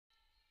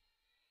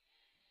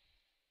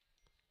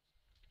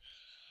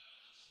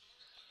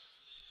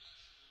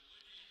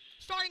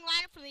Starting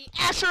lineup for the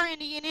Asher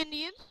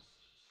Indians.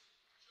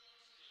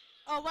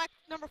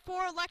 Number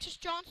 4, Alexis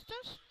Johnston.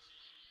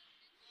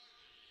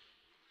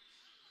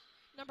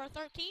 Number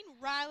 13,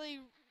 Riley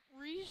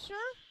Reeser.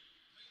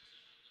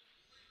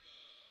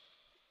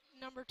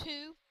 Number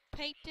 2,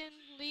 Peyton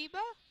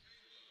Leba.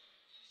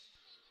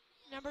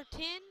 Number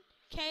 10,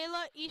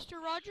 Kayla Easter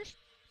Rogers.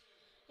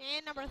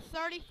 And number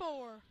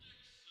 34,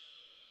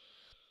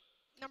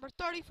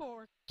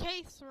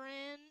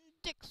 Catherine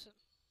Dixon.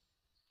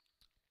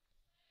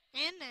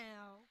 And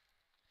now,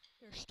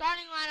 your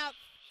starting lineup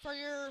for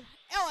your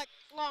Ellick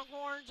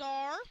Longhorns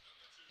are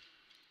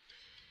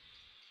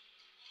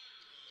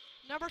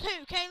number 2,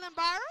 Kaylin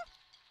Byra.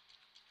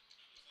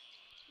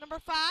 Number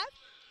 5,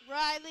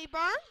 Riley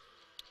Byrne.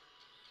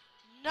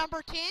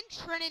 Number 10,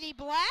 Trinity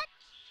Black.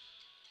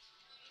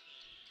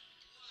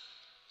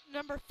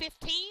 Number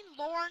 15,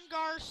 Lauren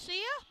Garcia.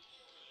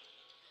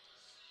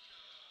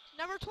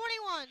 Number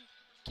 21,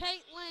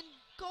 Caitlin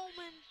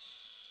Goldman.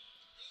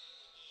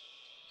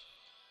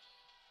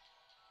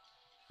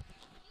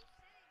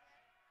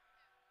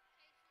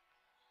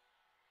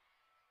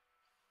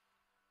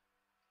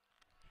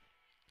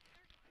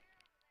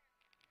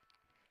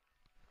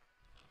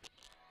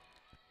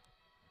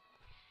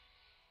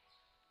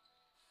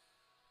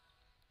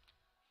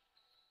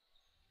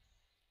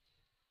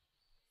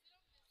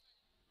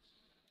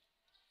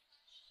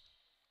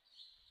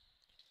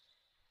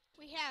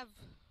 We have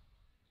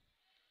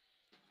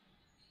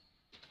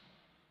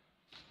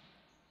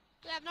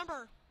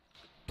number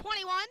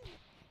 21,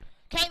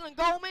 Caitlin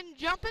Goldman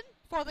jumping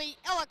for the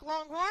Ellick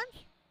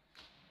Longhorns.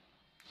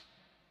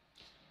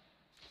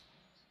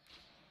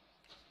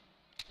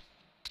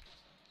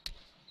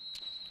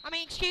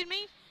 Excuse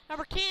me,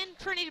 number 10,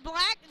 Trinity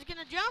Black is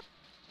going to jump.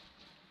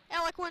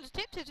 Ellick wins the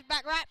tip, tips it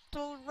back right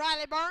to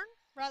Riley Byrne.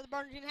 Riley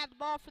Byrne's going to have the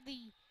ball for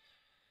the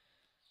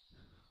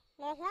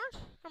Longhorns.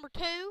 Number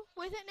 2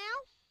 with it now.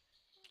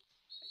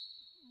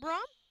 Brum.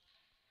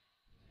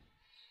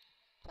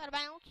 It's out of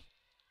bounds.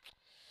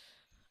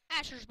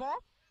 Asher's ball.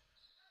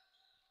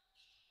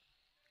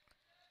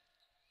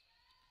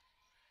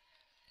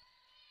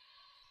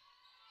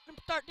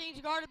 Number 13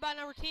 is guarded by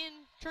number 10,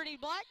 Trinity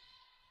Black.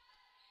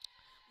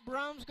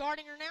 Brum's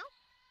guarding her now.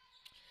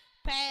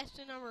 Pass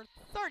to number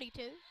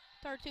 32.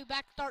 32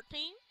 back to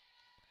 13.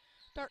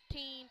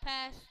 13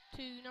 pass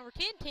to number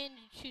 10. 10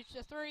 shoots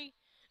a 3.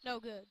 No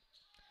good.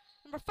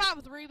 Number 5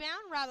 with the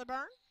rebound, Riley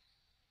Byrne.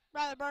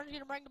 Riley Byrne's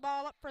going to bring the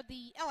ball up for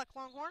the Ellick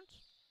Longhorns.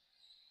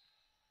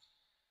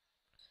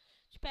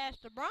 She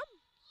passed to Brum.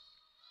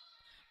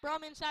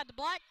 Brum inside to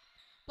Black.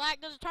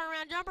 Black does a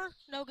turnaround jumper.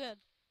 No good.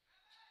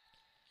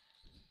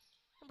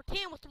 Number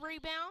 10 with the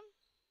rebound.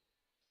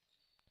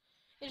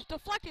 It's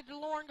deflected to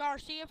Lauren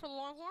Garcia for the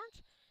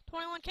Longhorns.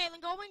 21,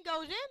 Caitlin Goldman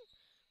goes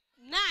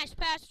in. Nice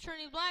pass to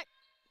Trinity Black.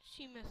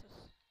 She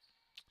misses.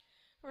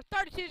 Number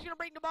 32 is going to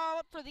bring the ball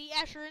up for the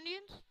Asher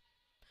Indians.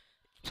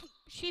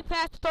 She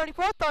passed to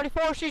 34.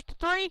 34 shoots to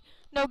 3.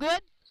 No good.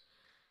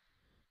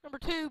 Number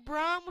 2,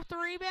 Brum with the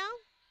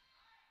rebound.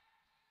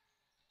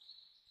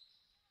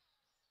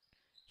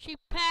 She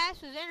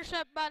passes,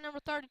 intercepted by number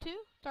 32.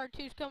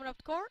 32 is coming up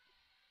the court.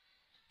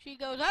 She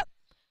goes up,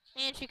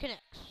 and she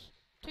connects.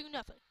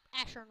 2-0.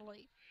 Asher in the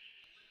lead.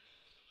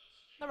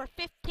 Number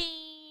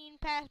 15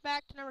 pass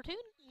back to number 2.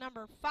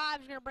 Number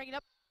 5 is going to bring it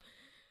up.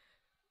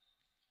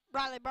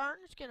 Riley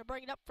Byrne is going to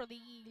bring it up for the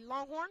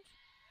Longhorns.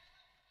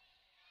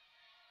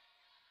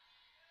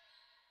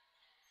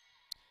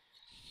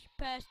 She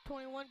passed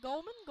 21,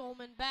 Goldman.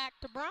 Goldman back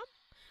to Brum.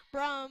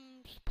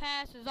 Brum's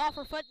pass is off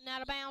her foot and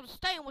out of bounds,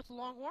 staying with the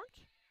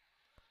Longhorns.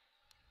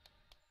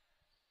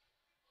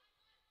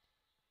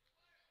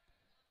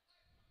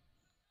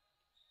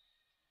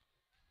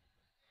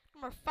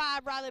 Number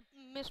 5,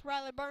 Miss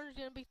Riley Byrne is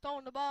going to be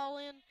throwing the ball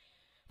in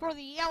for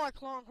the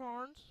Ellick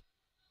Longhorns.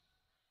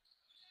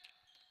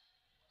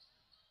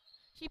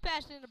 She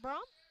passed into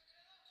Brum.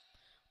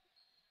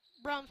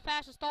 Brum's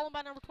pass is stolen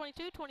by number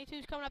 22. 22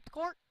 is coming up the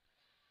court.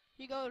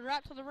 She goes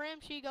right to the rim.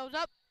 She goes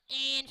up,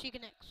 and she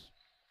connects.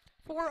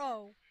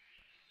 4-0.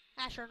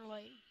 Asher in the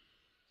lead.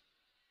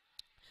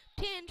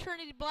 10,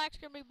 Trinity Black's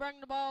going to be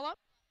bringing the ball up.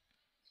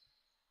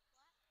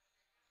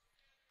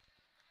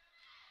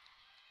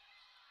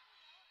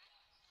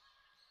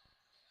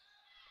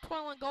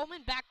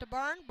 Goldman back to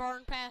Byrne.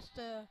 Byrne pass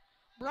to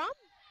Brum.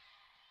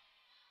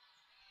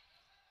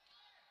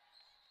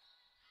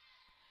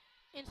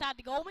 Inside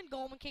to Goldman.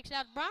 Goldman kicks it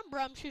out to Brum.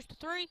 Brum shoots to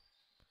 3.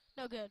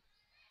 No good.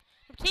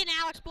 Number 10,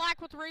 Alex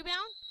Black with the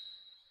rebound.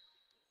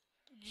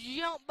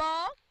 Jump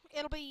ball.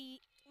 It'll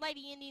be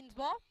Lady Indians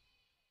ball.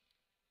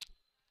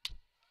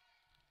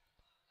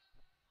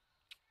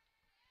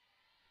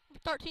 Number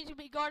 13 is going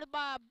to be guarded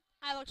by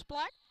Alex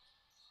Black.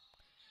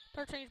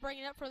 13 is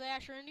bringing it up for the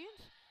Asher Indians.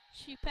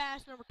 She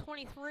passed number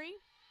 23.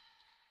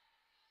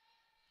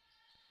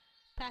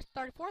 Pass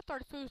 34.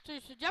 34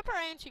 shoots the jumper,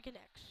 and she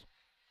connects.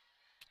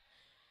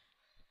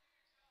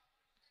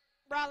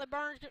 Riley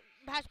Byrne's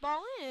pass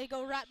ball in, and it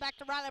goes right back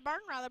to Riley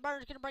Byrne. Riley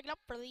Byrne's going to bring it up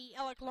for the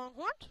Ellick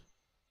Longhorns.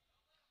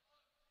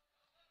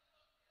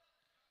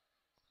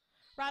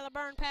 Riley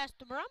Byrne pass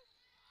to Brum.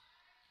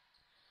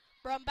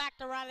 Brum back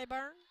to Riley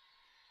Byrne.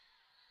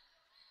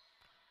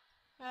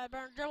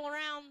 Byrne dribble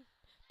around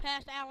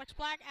past Alex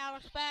Black.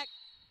 Alex Black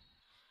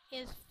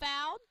is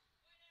fouled.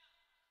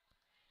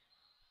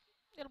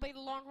 It'll be the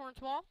Longhorns'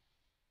 ball.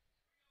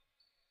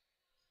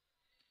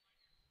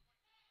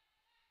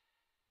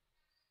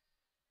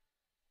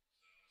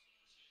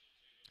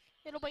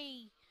 It'll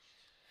be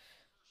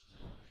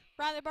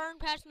Riley Byrne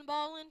passing the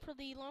ball in for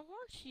the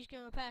Longhorns. She's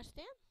going to pass it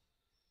in.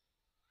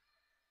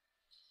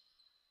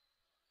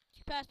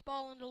 She passed the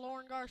ball into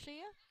Lauren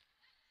Garcia.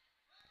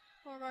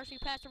 Lauren Garcia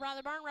passed to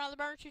Riley Byrne. Riley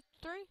Byrne shoots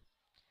the three.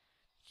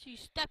 She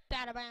stepped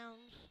out of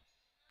bounds.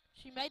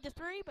 She made the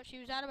three, but she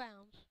was out of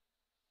bounds.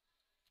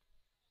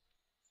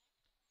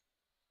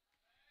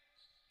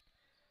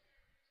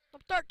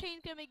 Number 13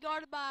 is going to be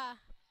guarded by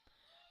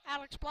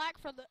Alex Black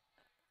for the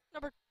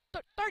number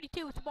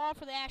 32 with the ball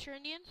for the Asher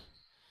Indians.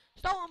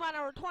 Stolen by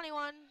number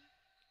 21,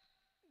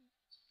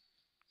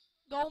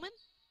 Goldman.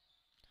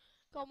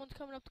 Goldman's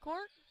coming up the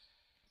court.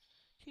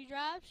 She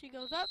drives, she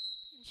goes up,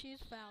 and she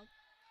is fouled.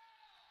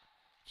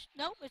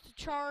 Nope, it's a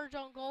charge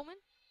on Goldman.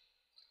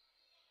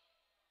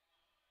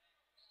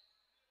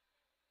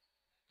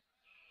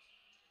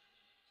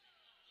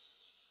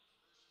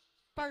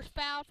 First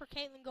foul for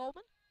Caitlin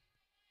Goldman.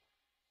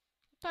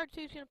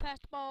 32 is going to pass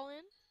the ball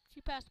in.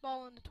 She passed the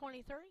ball into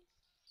 23.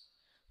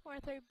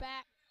 23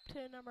 back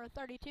to number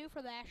 32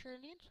 for the Asher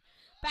Indians.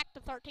 Back to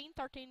 13.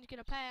 13 is going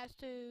to pass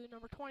to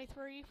number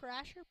 23 for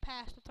Asher.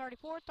 Pass to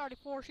 34.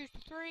 34 shoots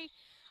the three.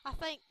 I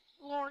think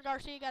Lauren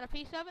Garcia got a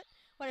piece of it,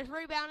 but it's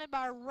rebounded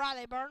by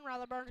Riley Byrne.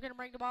 Riley Byrne's going to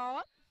bring the ball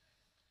up.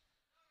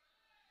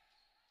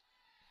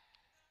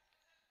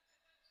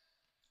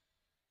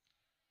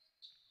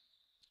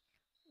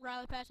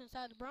 Riley pass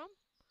inside to Brum.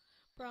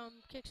 Brum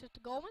kicks it to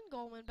Goldman.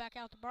 Goldman back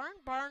out to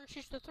Byrne. Byrne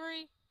shoots the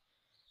three.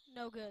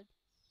 No good.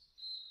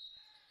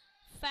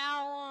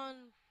 Foul on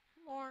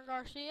Lauren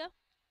Garcia.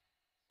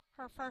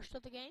 Her first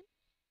of the game.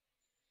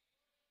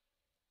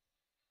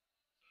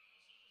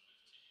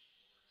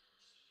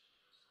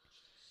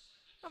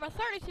 Number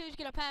 32 is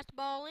going to pass the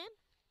ball in.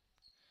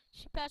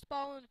 She passed the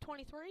ball into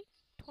 23.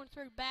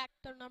 23 back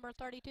to number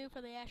 32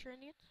 for the Asher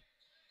Indians.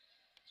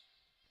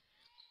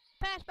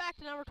 Pass back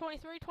to number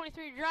 23.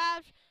 23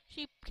 drives.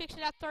 She kicks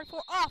it out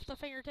 34 off the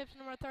fingertips of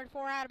number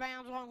 34 out of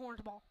bounds.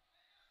 Longhorns ball.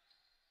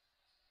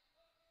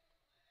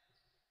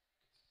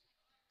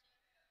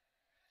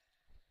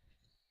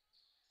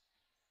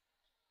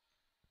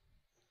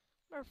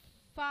 Number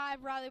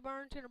 5, Riley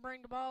Byrne's going to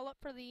bring the ball up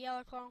for the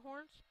Yellow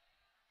Longhorns.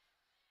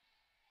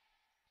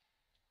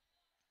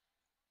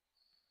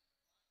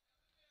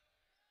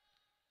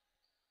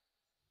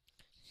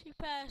 She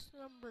passed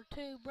number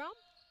 2, Brum.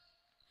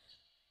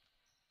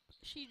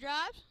 She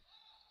drives.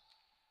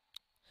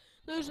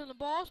 Losing the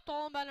ball,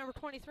 stolen by number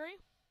 23.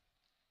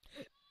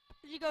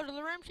 She goes to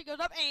the rim, she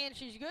goes up, and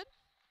she's good.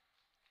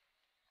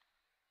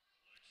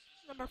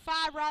 Number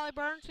 5, Riley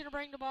Byrne's going to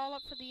bring the ball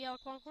up for the Yellow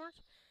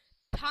Longhorns.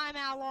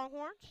 Timeout,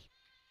 Longhorns.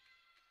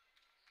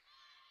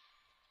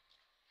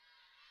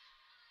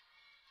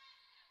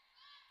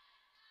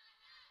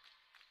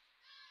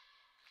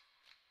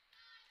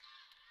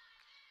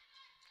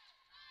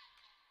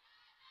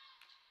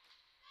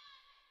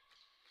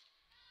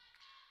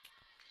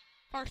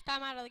 First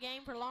time out of the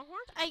game for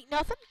Longhorns.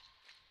 8-0.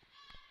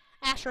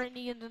 Asher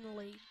Indians in the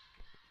lead.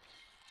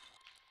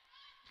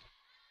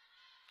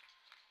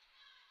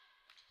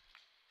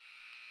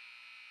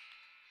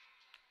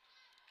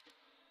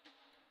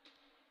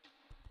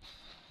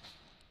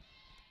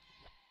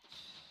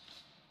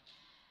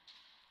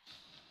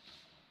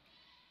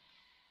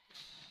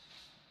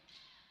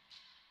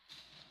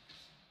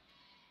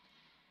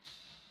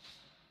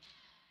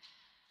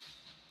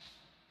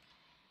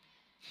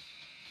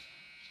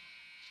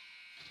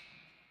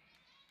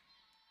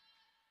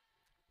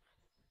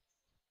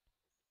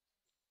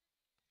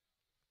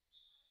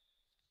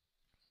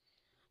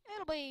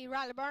 It'll be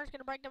Riley Byrne's going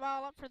to bring the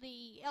ball up for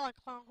the Elk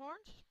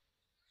Longhorns.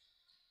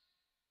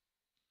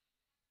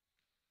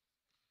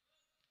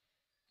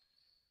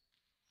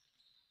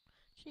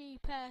 She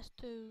passed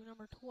to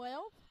number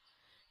 12.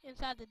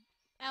 Inside the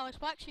Alex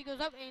Black, she goes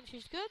up and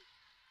she's good.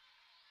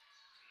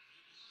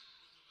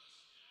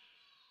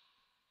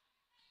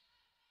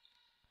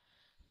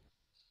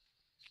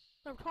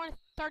 Number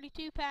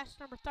 32 passes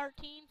number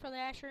 13 for the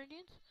Asher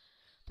Indians.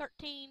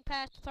 13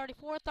 passed to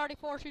 34.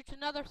 34 shoots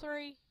another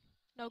three.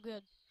 No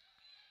good.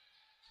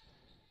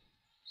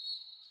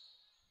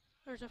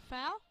 There's a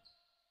foul.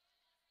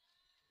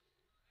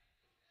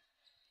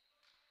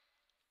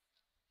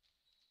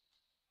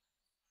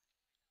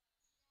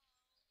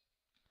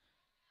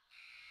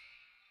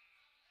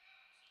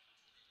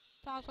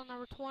 Foul's on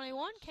number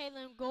 21,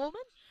 Caitlin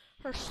Goldman.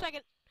 Her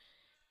second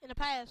in the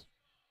past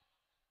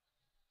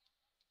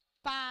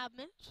 5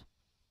 minutes.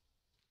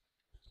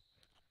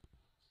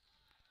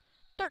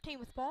 13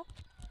 with the ball.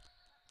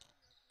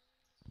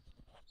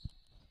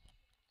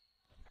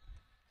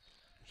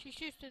 She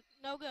shoots it,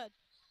 no good.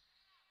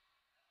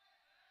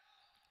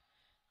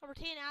 Number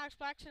 10, Alex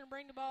Black's going to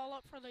bring the ball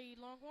up for the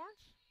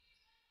Longhorns.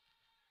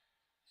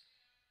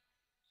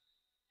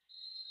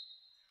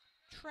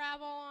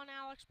 travel on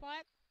Alex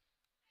Black.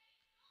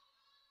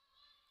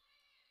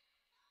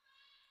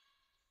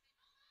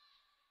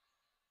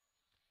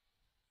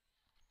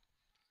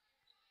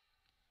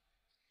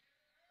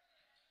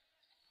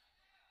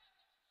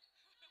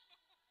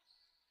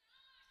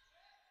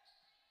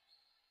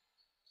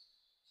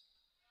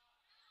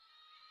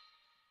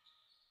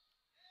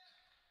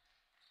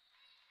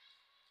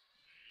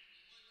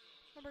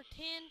 Number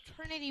 10,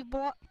 Trinity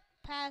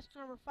pass to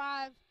number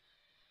 5.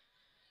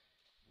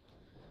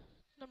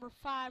 Number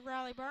 5,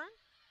 Riley Byrne.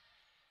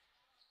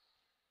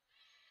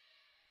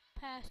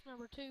 Pass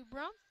number 2,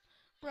 Brum.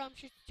 Brum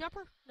shoots the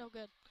jumper. No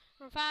good.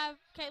 Number 5,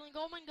 Caitlin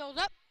Goldman goes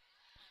up.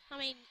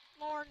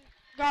 Lauren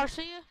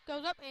Garcia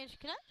goes up and she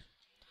connects.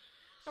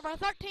 Number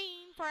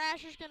 13 for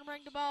Asher's going to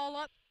bring the ball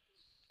up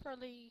for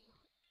the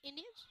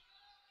Indians.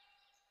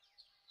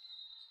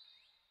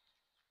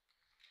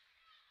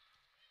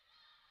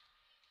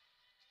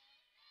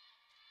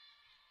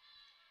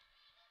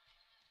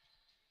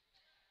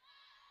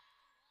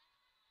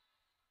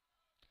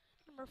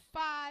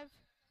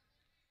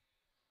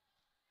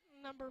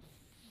 Number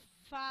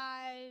 5,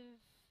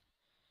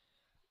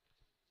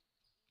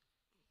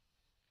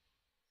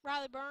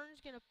 Riley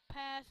Burns going to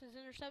pass is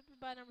intercepted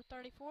by number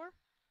 34.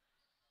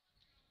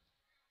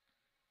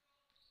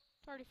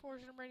 34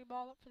 is going to bring the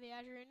ball up for the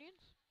Azure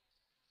Indians.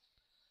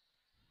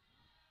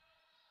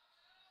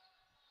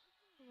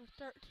 Number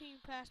 13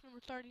 pass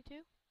number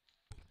 32.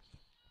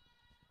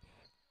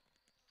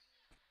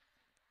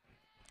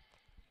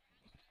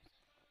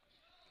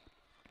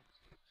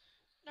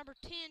 Number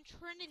 10,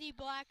 Trinity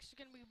Blacks is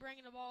going to be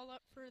bringing the ball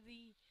up for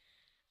the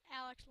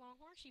Alex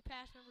Longhorn. She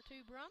passed number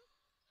 2, Brum.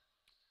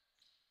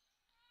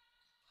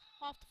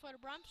 Off the foot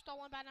of Brum,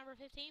 stolen by number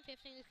 15.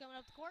 15 is coming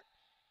up the court.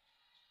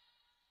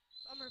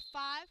 Number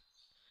 5,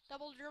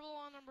 double dribble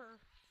on number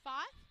 5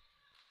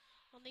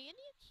 on the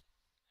Indians.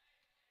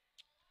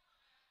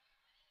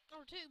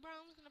 Number 2,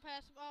 Brum's going to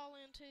pass the ball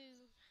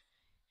into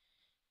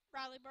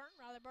Riley Byrne.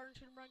 Riley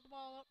Byrne's going to bring the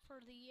ball up for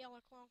the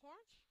Alex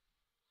Longhorns.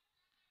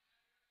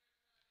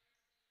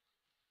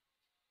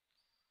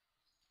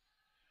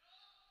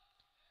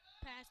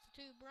 Pass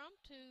to Brum,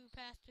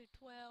 pass to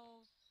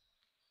 12.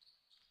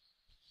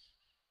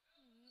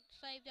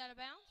 Saved out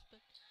of bounds, but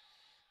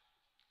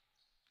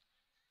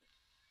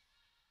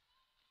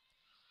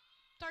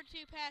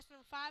 32 pass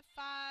number 5.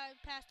 5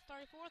 pass to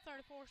 34.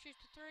 34 shoots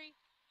to 3.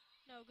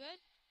 No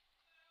good.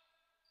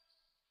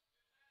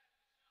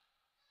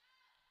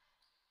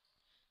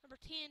 Number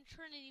 10,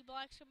 Trinity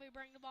Black's going to be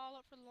bringing the ball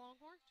up for the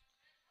Longhorns.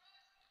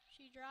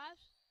 She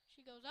drives.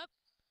 She goes up.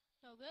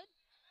 No good.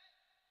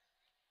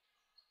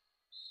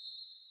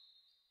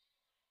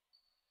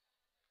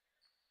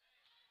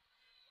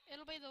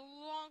 It'll be the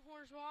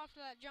Longhorns ball after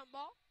that jump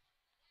ball.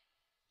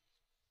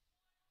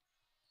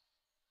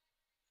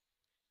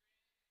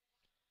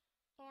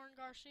 Lauren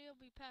Garcia will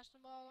be passing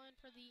the ball in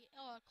for the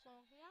Alex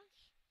Longhorns.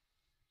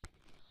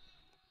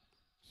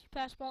 She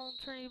passed the ball on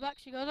Trinity Black.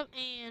 She goes up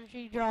and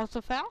she draws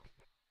the foul.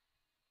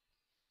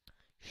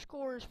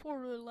 Score is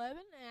 4-11.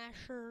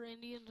 Asher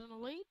Indians in the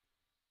lead.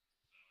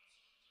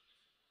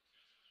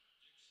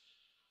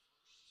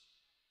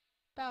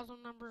 Fouls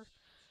on number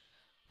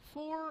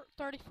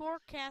 34,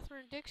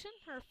 Catherine Dixon,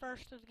 her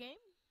first of the game.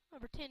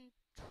 Number 10,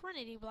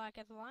 Trinity Black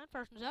at the line.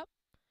 First one's up.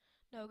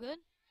 No good.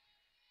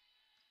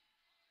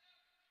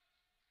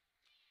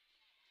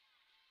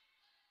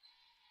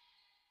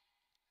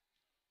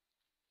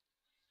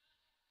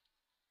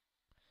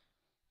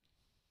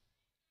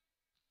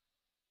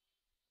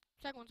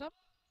 Second one's up.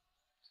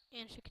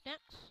 And she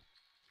connects.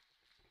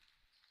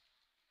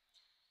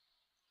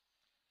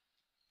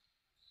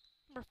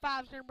 Number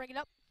 5 is going to bring it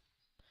up.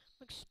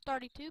 Looks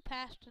 32,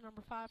 pass to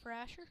number 5 for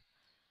Asher.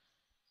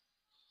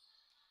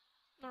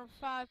 Number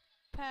 5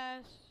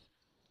 pass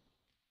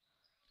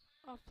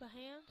off the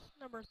hands.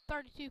 Number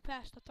 32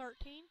 pass to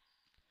 13.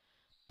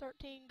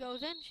 13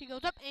 goes in. She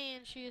goes up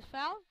and she is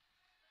fouled.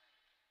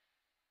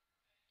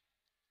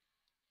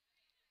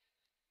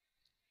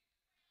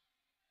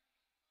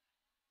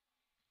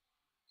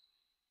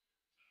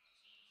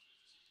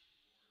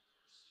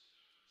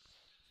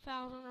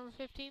 Foul on number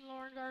 15,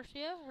 Lauren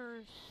Garcia, her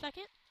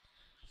second.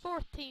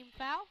 4th team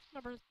foul.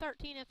 Number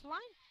 13 at the line.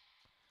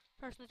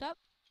 Person's up.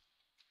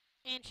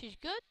 And she's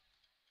good.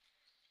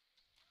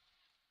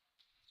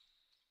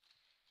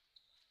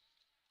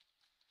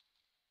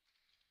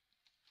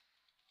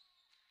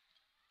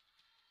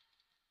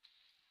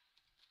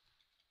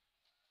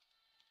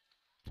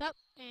 It's up.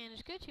 And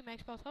it's good. She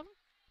makes both of them.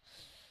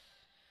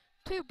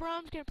 2,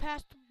 Brum's going to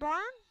pass to Byrne.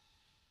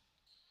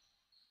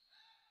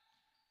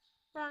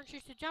 Byrne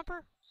shoots the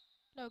jumper.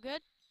 No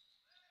good.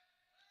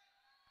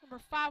 Number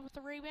 5 with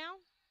the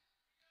rebound.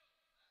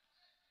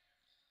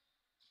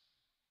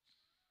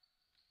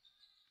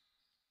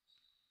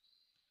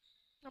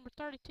 Number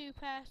 32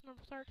 pass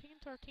number 13.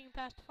 13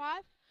 pass to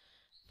 5.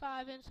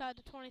 5 inside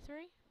the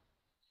 23.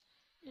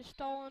 Is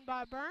stolen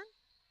by Byrne.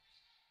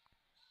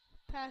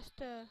 Pass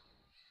to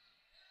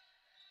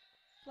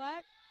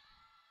Black.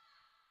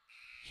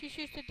 She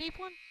shoots the deep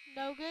one.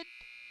 No good.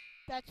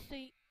 That's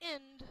the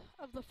end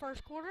of the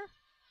first quarter.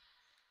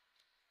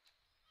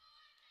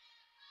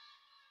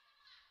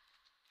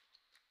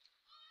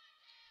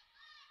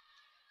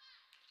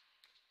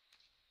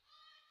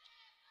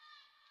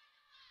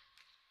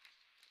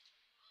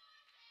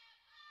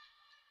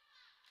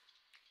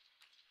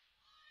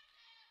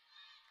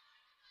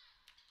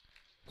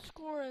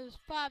 Score is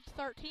 5-13.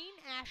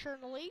 Asher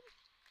in the lead.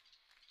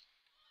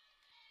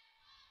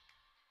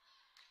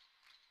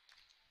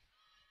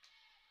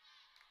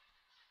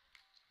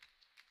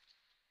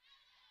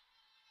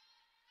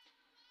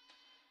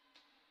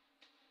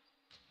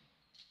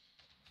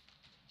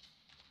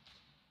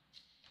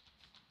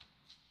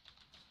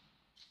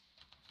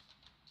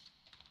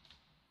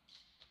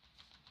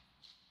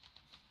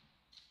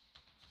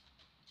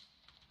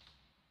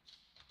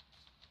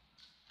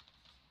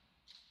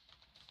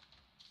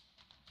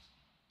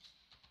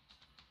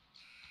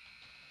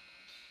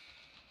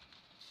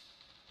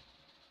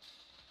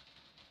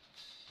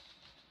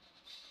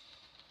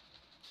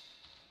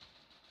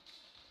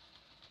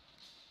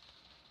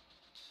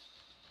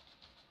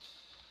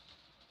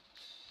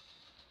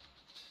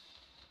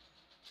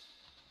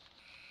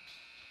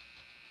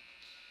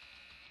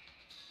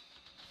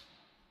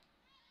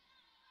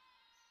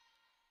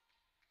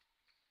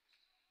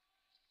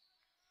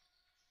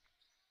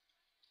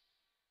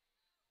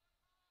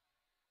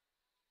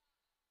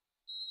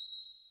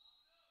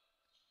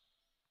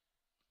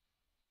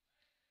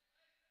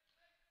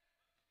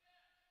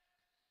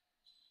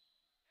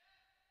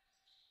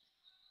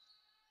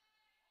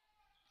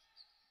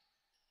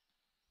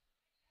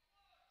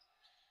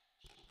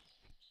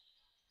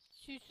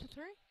 Shoots the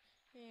three.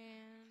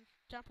 And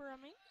jumper, and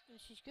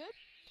she's good.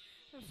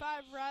 And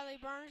 5, Riley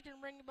Burns going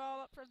to bring the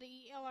ball up for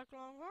the Elk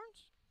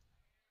Longhorns.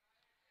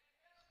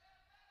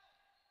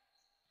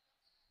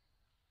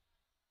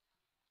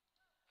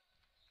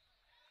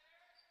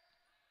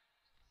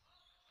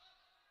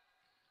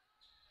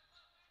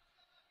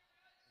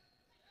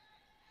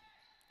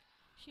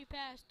 She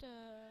passed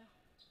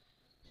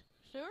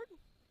Stewart.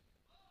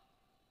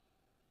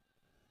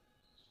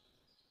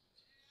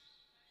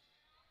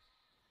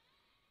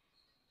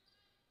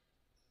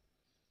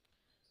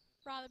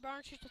 Riley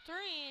Barnes shoots a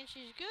three, and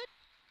she's good.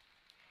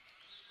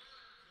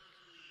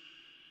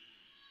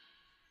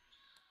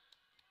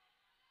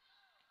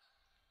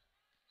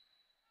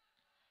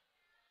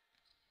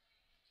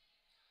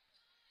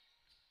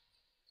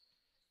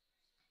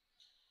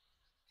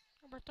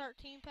 Number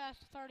 13 past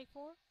to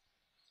 34.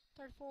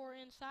 34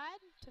 inside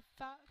to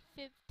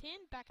 10,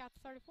 back out to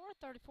 34.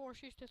 34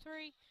 shoots to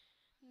three,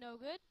 no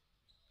good.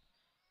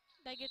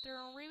 They get their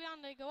own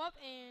rebound, they go up,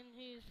 and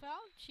he is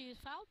fouled. She is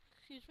fouled,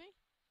 excuse me.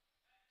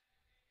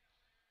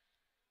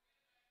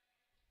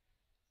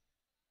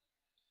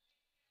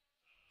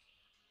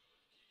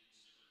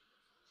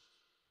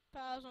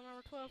 Fouls on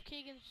number 12,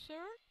 Keegan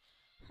Stewart.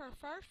 Her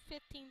first,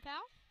 15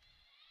 foul.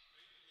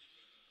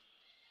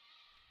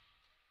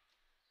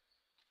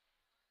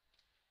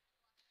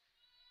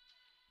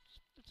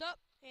 It's up,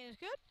 and it's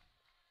good.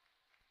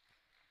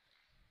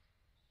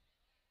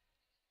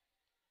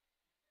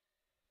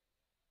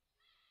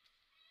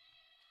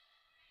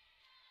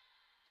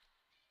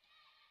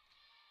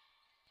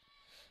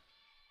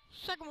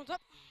 Second one's up,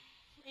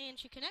 and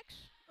she connects.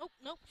 Oh,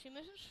 nope, she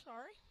misses,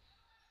 sorry.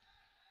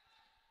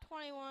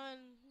 21,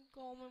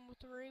 Goldman with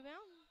the rebound.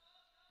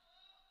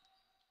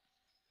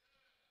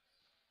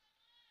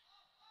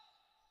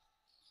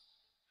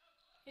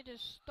 It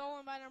is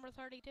stolen by number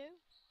 32.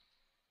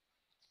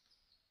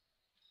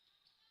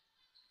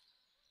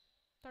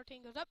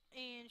 13 goes up,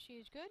 and she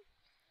is good.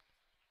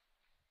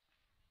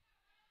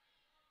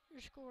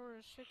 Your score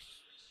is 6.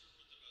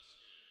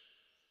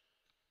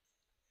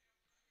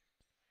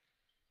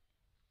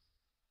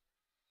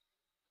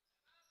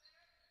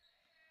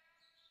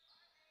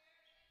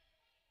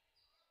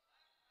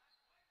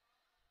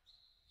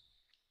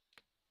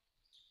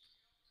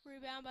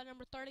 Rebound by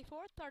number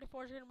 34.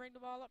 34 is going to bring the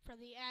ball up for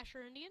the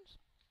Asher Indians.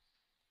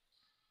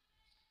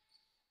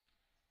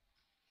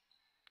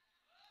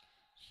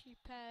 She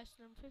passed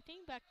number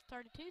 15, back to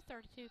 32.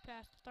 32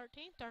 passed to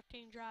 13.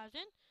 13 drives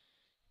in.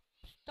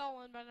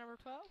 Stolen by number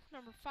 12.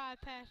 Number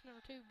 5 passed number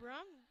 2,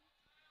 Brum.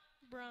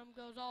 Brum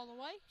goes all the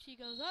way. She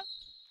goes up.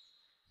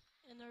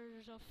 And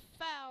there's a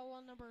foul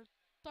on number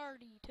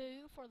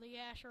 32 for the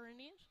Asher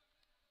Indians.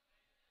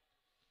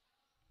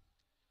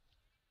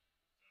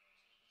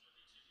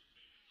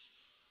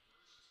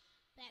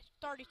 That's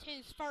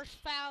 32's first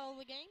foul of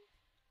the game.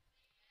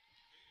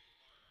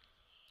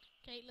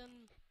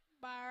 Caitlin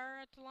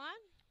Byer at the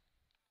line.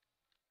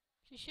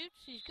 She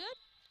shoots. She's good.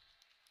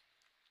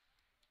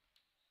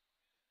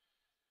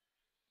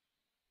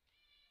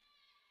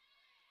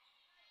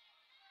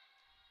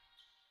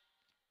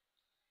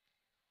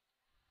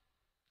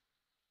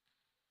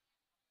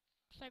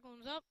 Second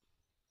one's up.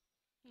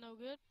 No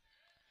good.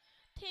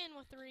 10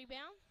 with the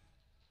rebound.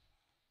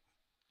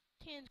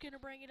 10's going to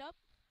bring it up.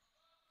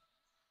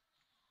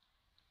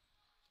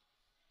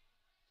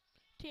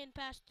 10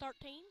 past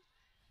 13.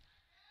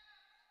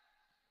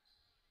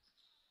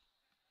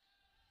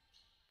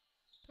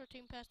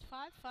 13 past to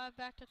 5, 5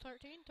 back to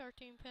 13,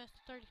 13 past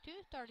to 32,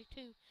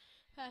 32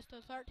 past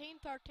to 13,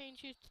 13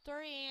 shoots to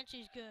 3, and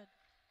she's good.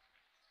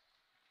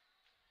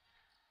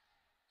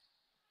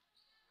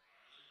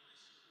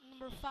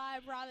 Number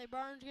 5, Riley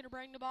Burns, going to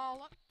bring the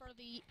ball up for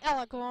the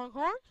Ellick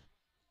Longhorns.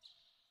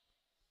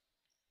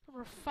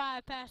 Number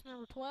 5 past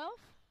number 12.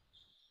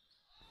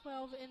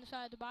 12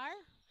 inside the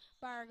Beyer.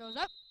 Beyer goes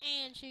up,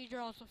 and she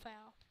draws the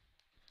foul.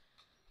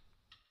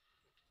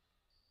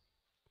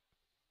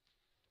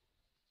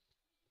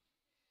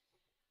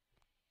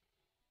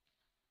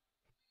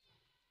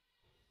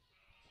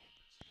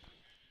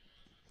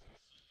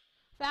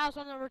 Foul's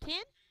on number 10.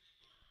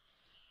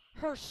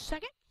 Her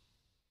second.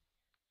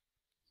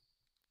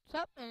 It's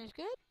up, and it's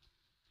good.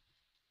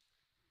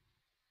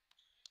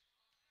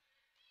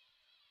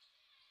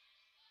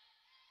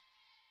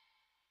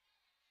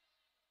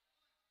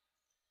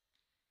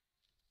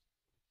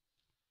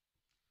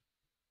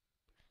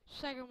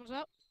 Second one's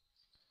up.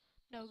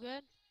 No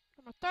good.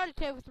 Number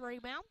 32 with the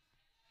rebound.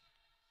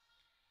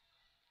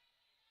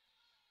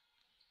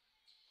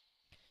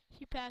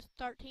 She passed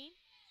 13.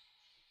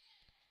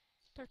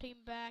 13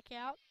 back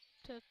out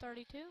to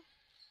 32.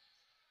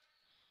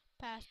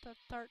 Pass to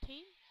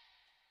 13.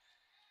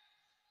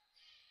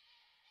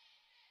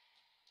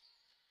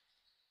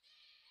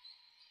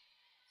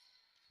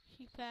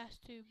 She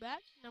passed to back.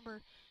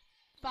 Number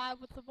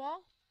 5 with the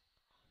ball.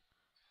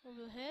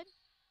 Over the head.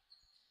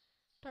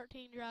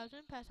 13 drives in.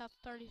 Pass out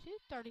to 32.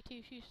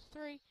 32 shoots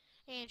 3.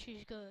 And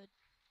she's good.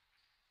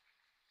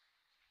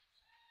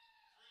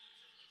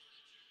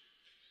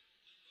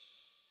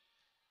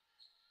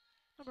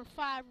 Number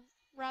 5,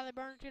 Riley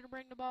Burns, going to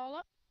bring the ball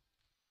up.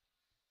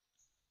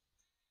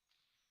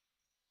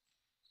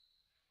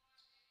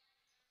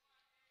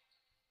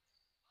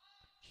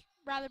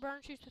 Riley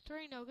Burns shoots a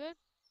 3, no good.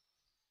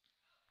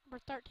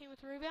 Number 13 with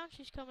the rebound.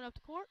 She's coming up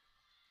the court.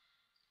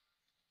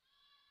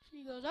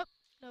 She goes up,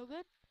 no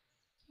good.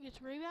 She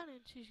gets a rebound,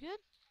 and she's good.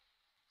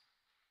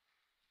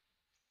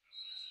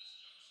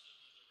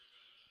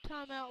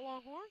 Timeout,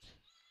 Longhorns.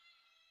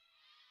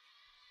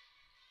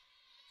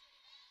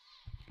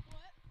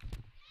 What?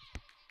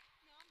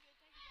 No, I'm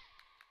good.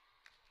 Thank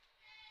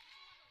you.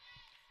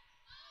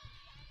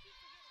 I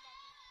keep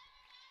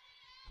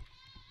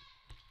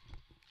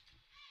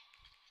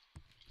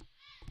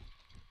forgetting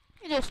about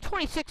this. It is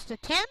 26 to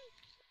 10.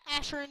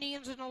 Asher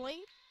Indians in the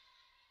lead.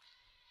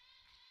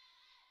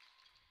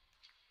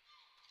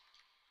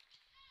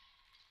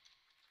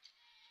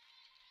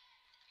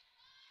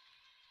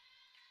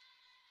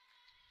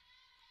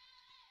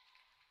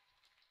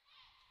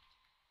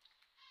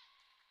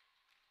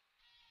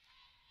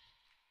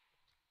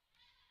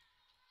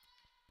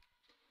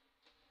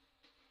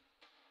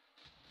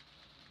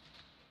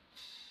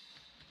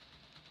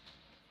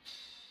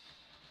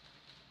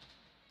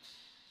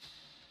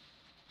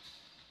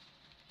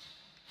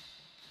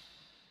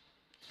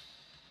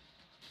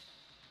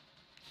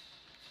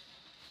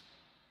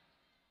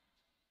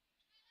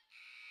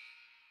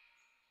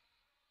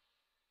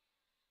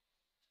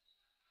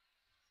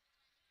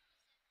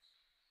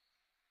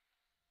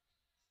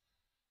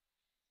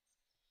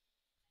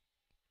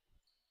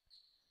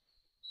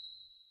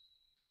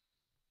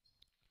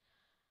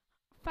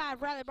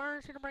 Five, Riley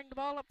Burns going to bring the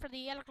ball up for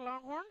the Ellick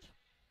Longhorns.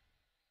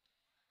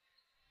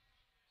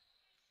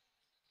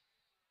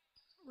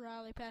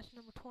 Riley passes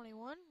number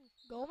 21,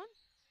 Goldman.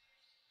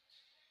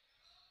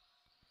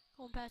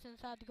 Goldman pass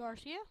inside to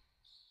Garcia.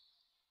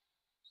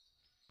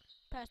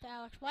 Pass to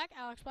Alex Black.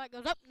 Alex Black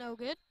goes up, no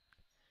good.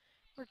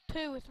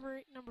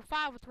 Number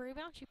 5 with the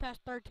rebound. She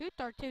passed 32.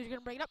 32 is going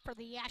to bring it up for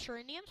the Asher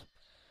Indians.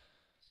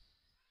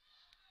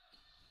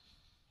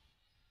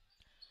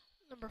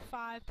 Number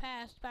 5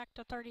 passed back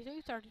to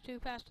 32. 32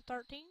 passed to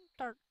 13.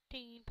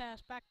 13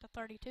 passed back to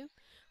 32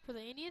 for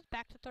the Indians.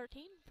 Back to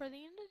 13 for the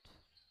Indians.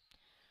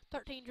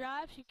 13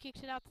 drives. She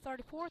kicks it out to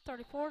 34.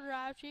 34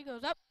 drives. She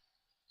goes up.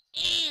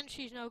 And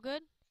she's no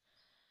good.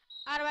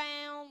 Out of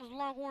bounds.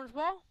 Longhorns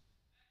ball.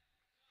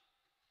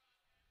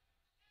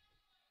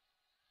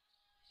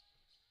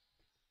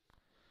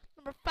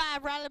 Number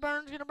 5, Riley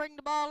Burns, going to bring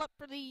the ball up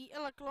for the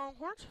Ellick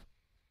Longhorns.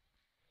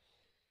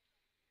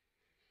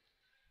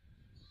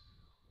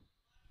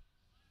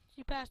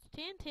 She passed to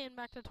 10. 10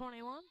 back to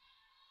 21.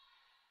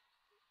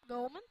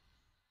 Goldman.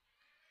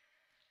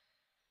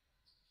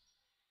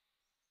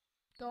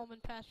 Goldman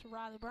passed to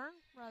Riley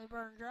Burns. Riley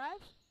Burns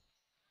drives.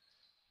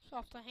 It's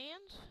off the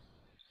hands.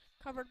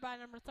 Covered by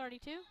number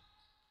 32.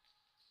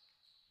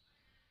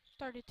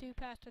 32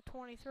 passed to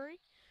 23.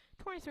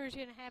 23 is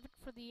going to have it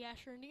for the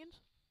Asher Indians.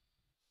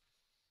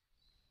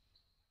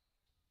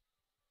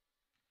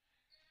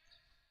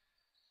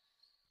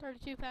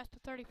 32 passed to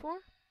 34.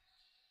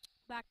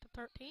 Back to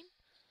 13.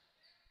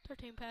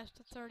 13 passed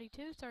to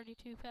 32.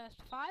 32 passed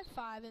to 5.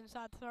 5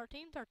 inside the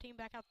 13. 13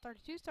 back out to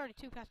 32.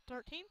 32 passed to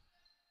 13.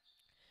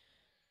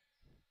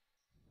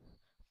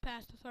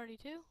 Pass to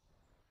 32.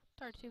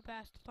 32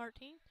 passed to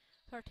 13.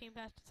 13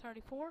 passed to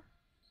 34.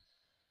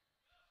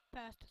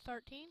 Pass to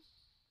 13.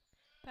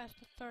 Pass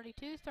to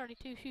 32.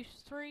 32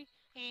 shoots 3,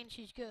 and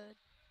she's good.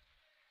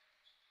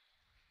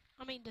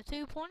 The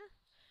 2-pointer.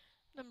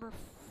 Number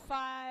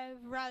 5,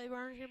 Riley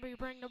Burns, going to be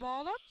bringing the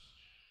ball up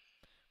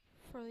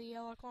for the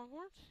Elk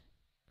Longhorns.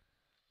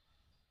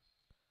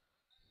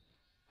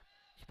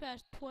 She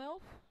passed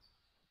 12.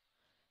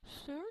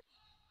 Stewart.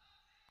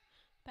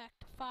 Back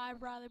to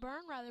 5, Riley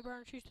Burns. Riley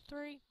Burns shoots a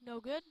 3. No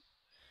good.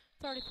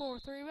 34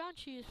 with the rebound.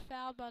 She is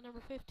fouled by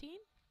number 15.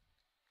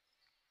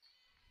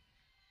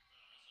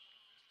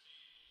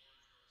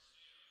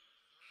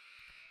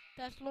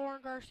 That's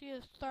Lauren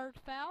Garcia's third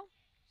foul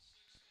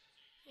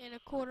in a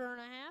quarter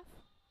and a half.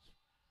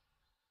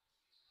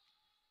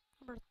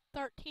 Number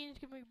 13 is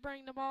going to be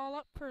bringing the ball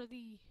up for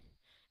the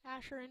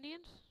Asher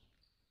Indians.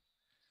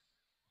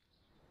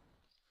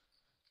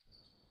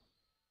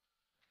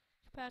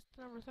 Pass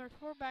to number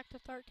 34, back to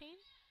 13.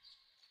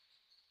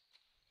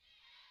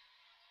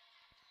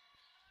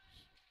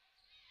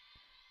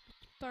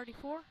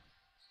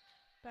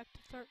 Back to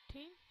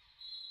 13.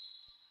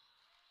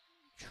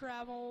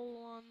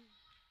 Travel on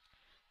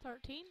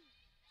 13.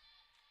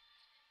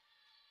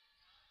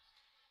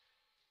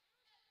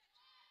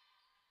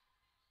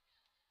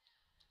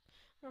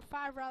 Number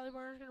 5, Riley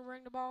Burns, going to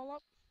bring the ball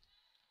up.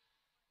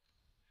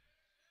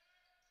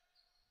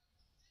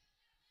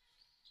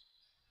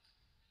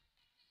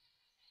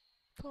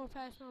 Pull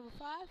pass number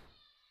 5.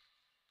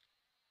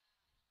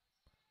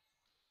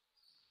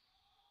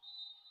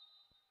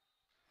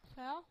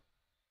 Foul.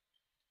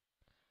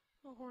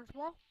 Longhorns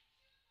ball.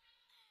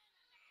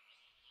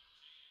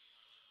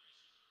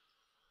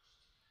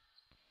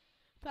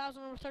 Fouls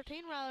on number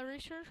 13, Riley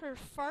Research, her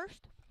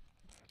first.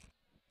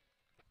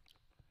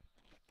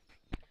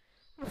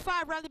 Number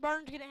 5, Riley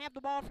Burns, going to have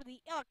the ball for the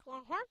Elk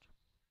Longhorns.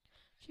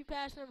 She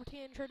passed number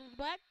 10, Trinity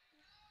Black.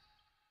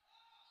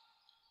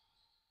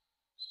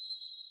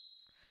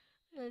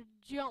 A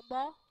jump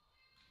ball.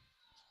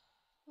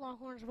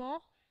 Longhorns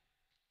ball.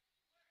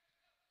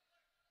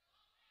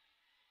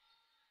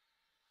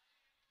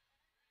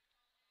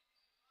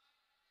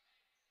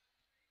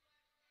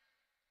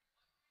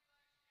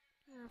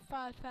 Number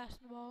 5 passing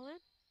the ball in.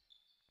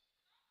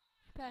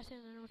 Pass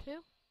in to number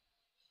 2.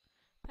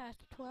 Pass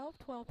to 12.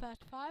 12 pass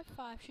to 5.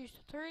 5 shoots to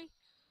 3.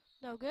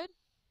 No good.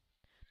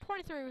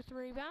 23 with the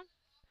rebound.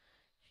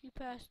 She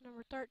passed to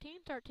number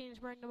 13. 13 is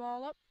bringing the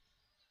ball up.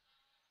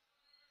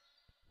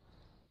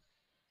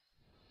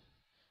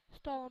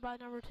 Stolen by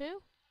number 2.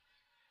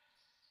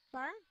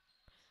 Byron.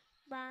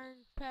 Byron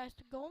passed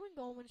to Goldman.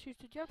 Goldman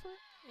shoots to jumper,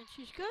 and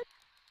she's good.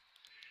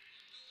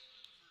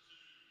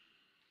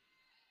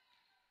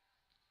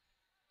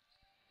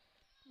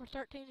 Number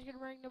 13 is going to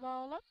bring the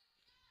ball up.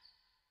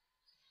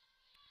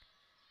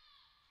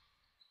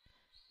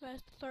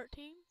 Pass to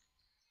 13.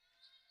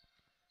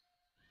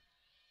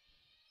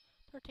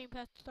 13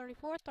 pass to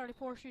 34.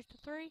 34 shoots to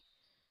 3.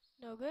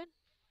 No good.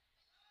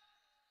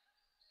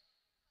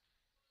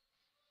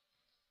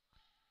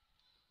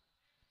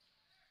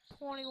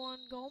 .21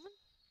 Goldman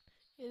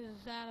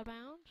is out of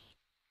bounds.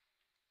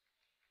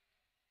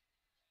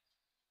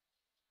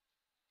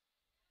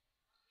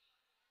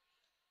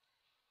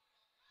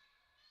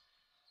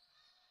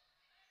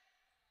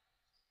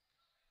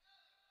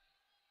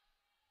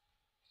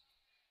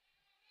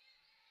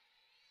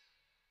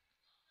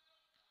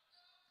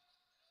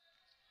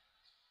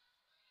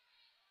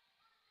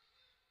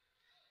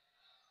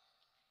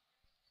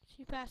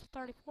 She passed to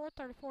 34.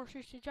 34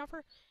 shoots the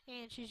jumper,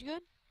 and she's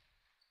good.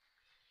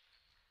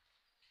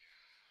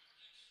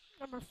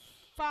 Number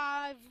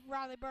 5,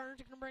 Riley Burns,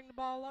 is going to bring the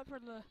ball up for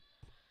the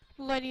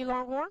Lady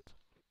Longhorns.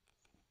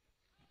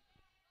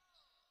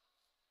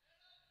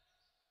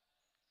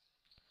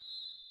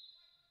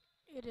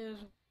 It is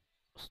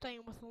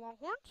staying with the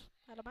Longhorns,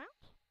 out of bounds.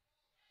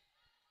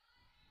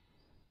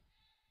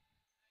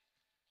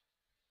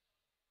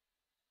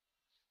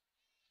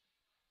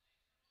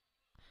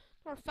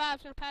 Number 5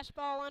 is going to pass the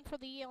ball in for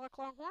the Elk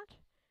Longhorns.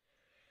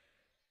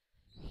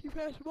 She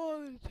passed the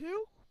ball in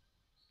 2.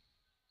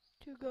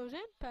 2 goes in,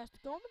 pass to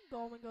Goldman.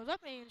 Goldman goes up,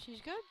 and she's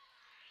good.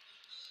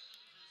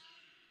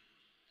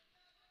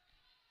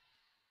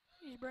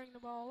 She's bringing the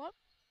ball up.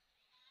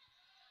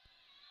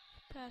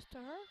 Pass to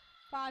her.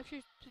 5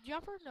 shoots to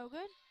jumper, no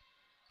good.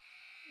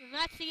 And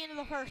that's the end of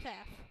the first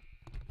half.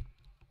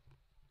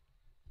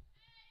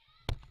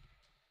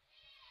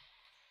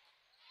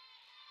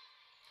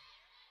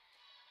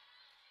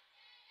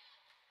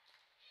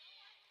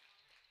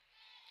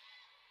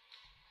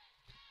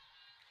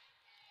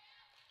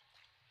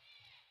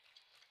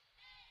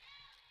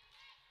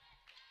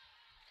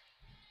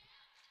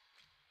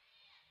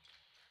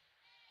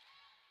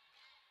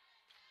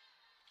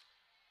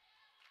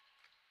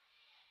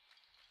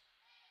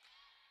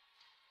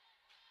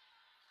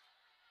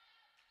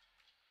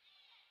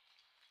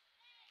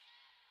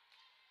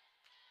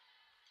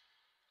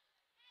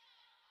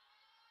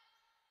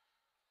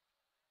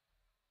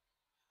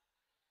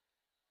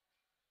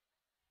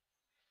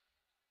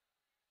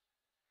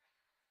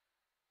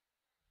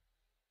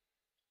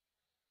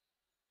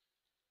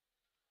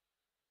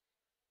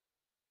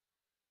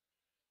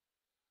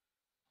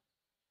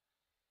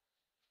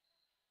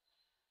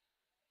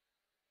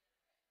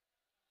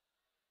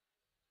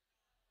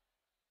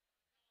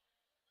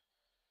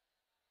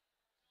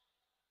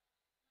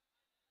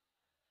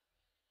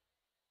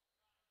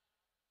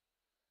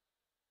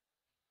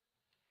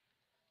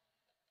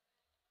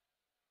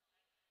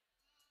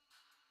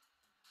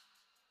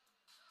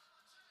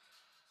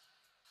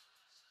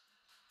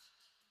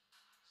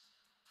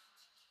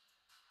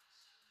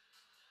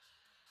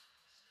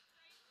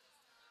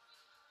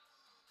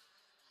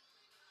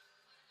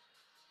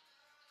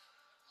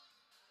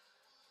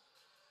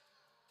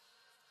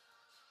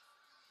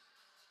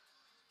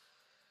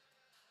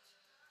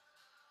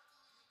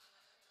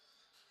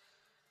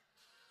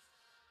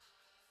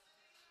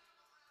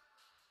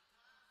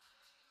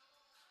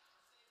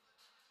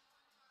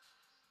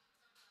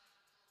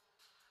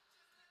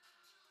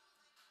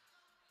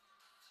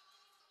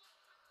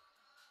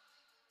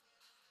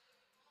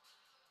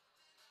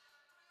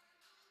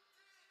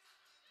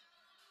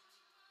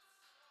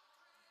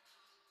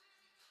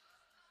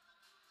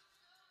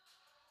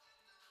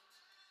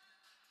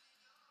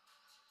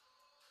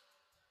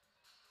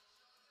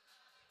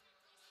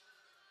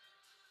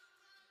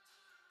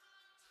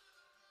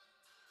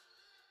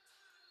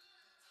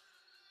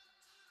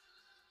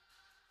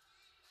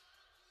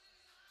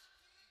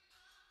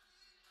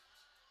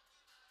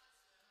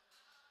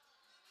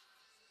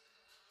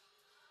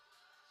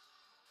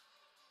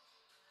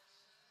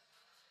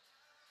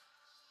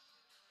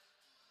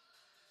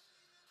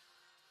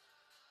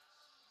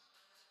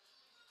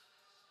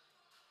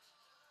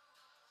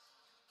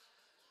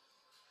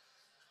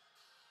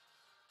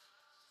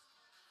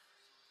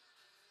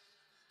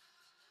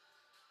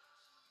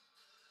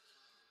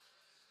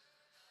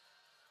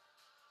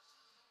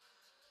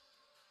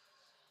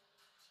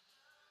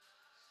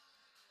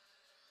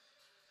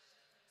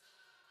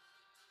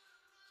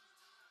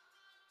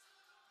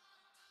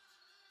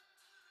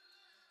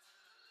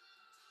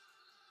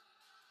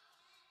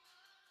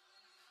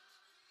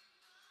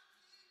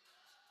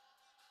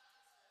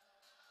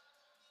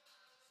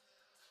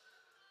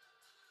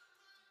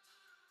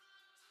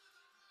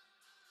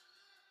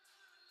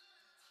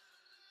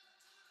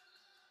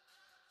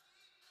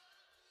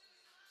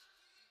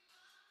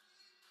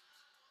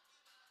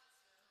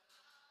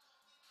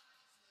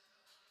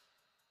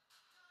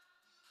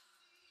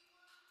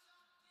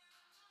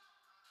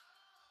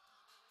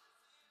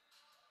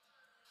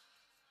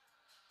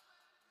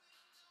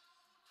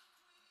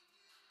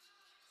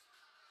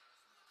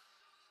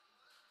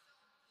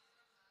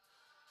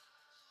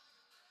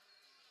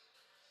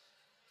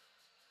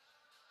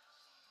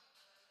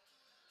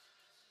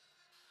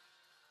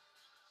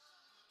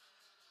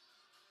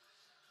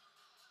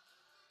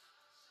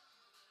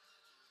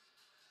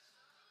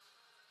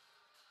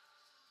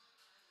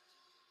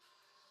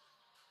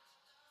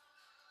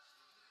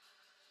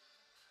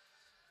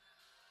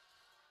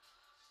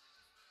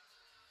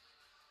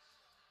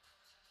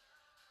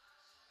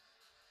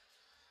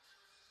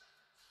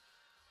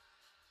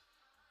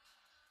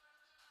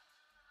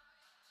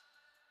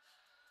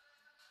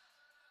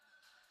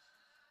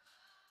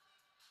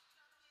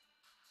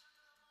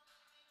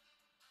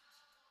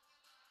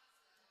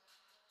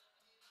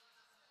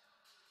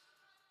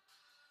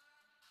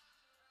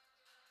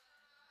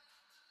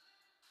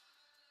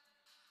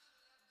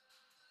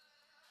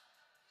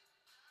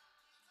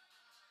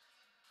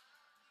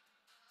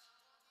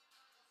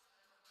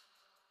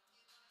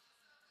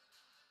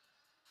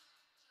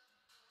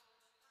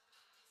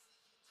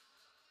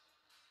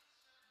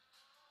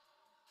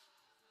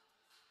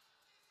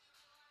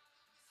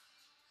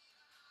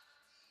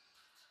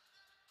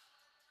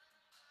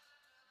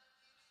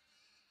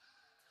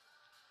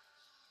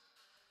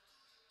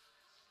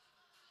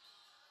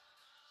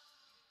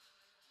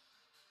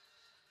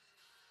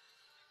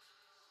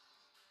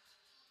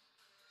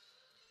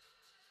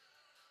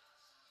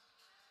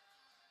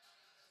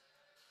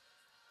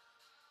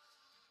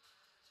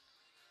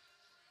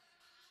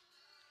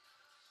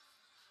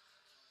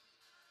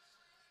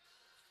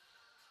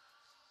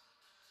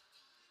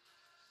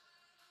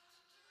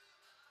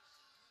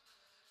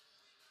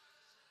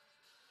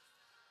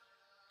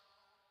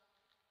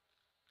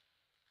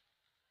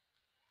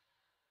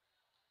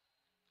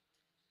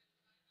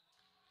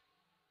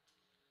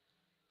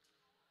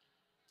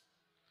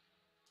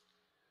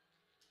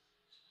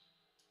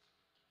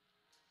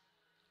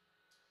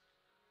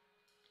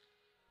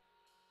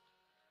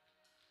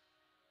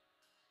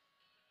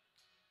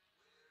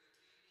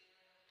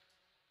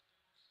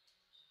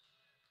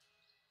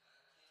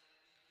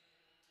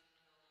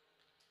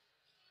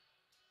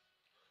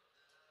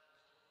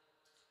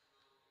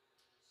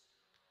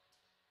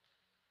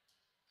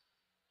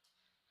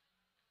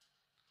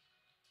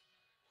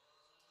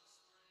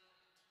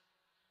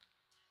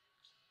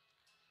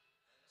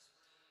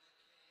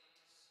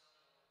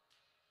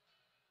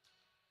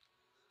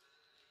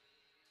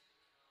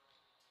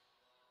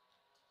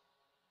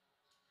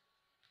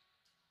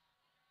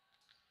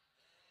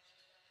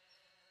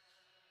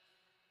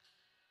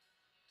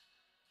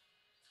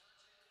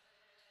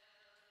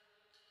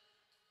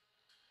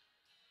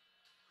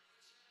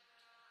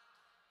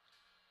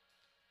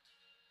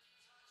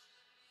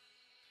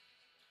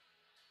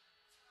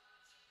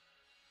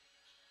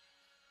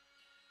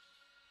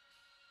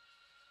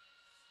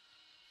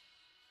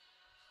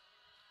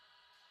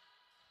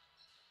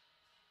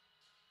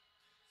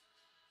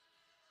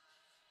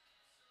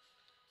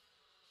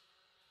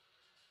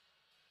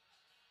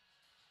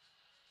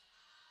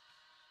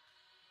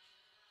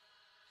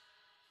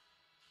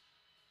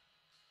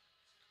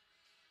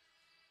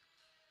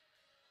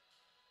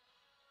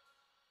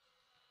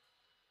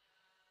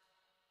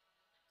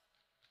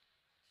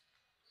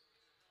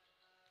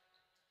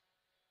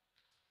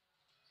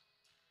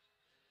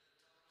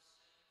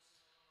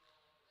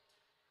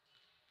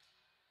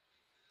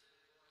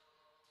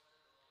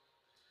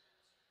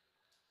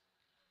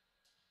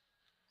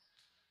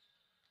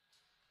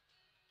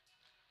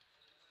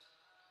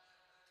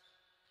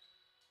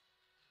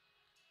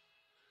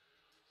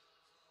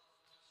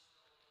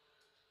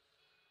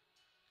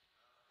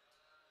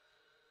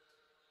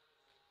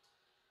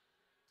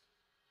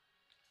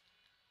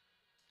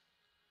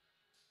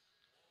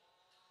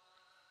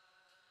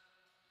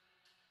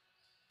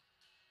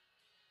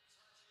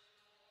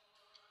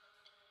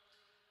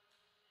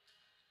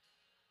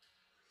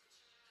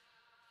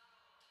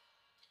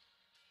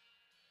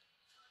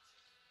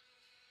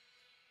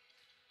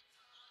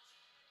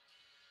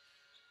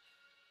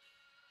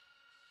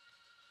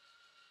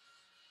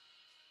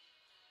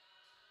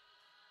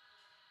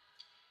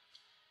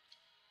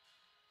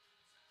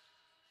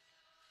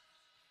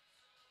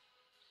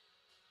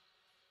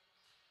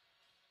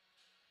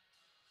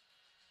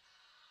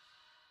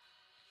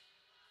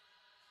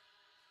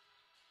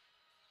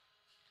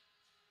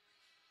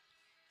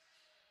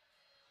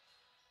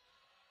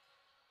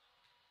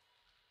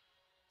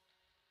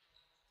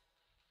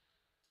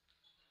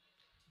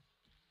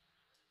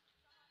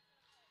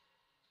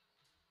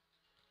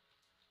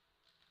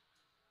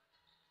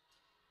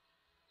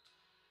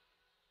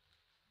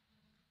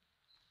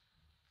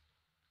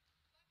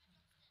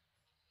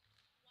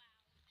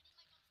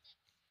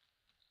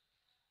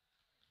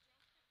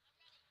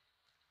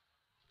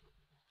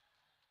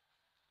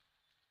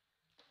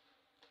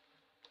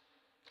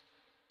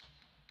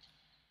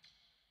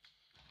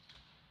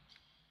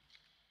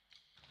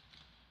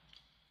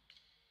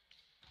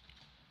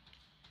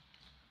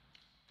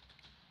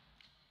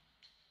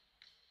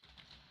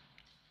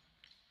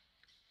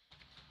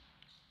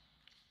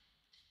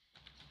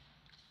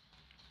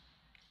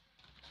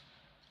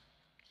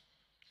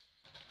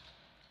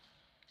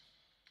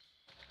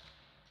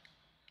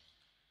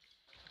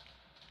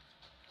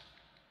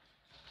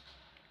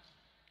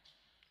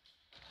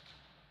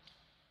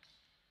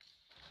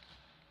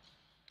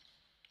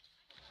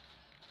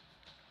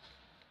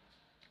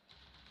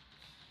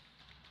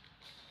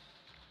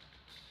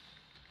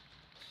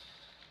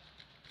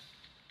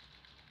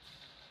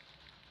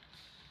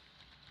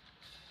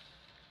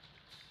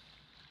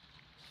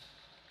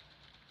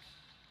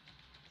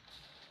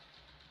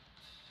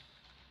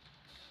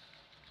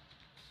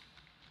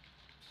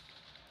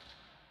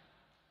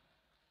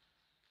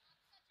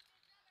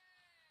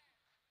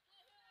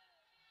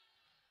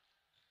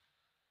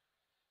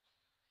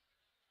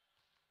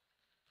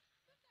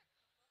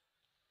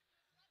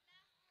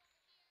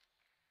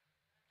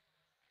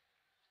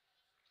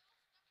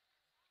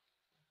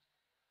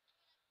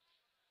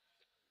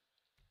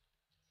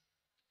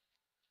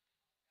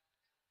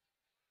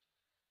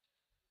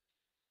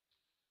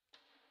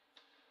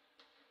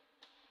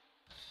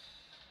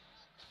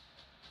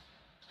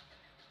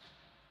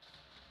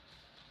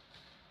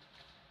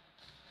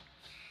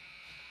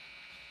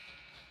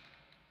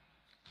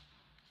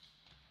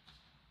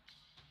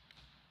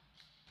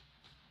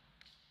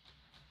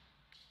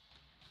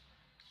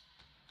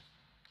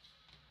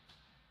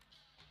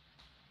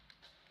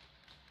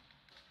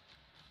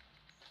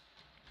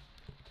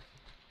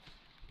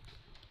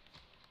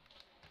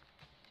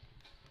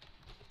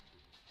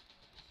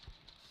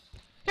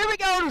 Here we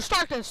go to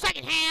start the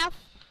second half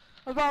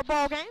of our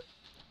ball game.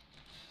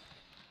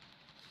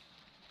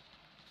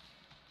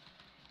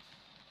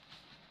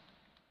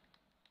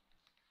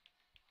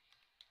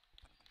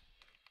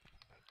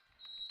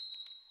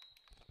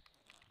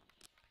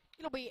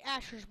 It'll be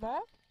Asher's ball.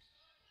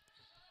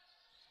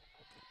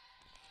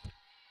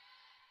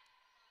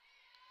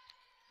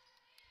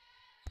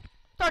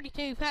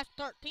 .32 past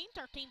 13.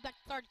 13 back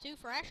to 32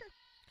 for Asher.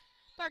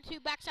 32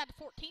 backside to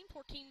 14.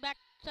 14 back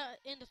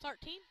into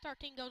 13.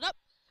 13 goes up.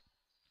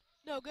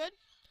 No good.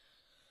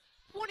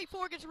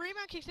 24 gets a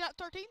rebound. Kicks it out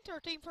 13.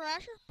 13 for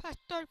Asher. Past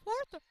 34.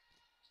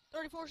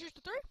 34 shoots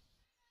to 3.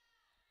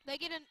 They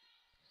get in.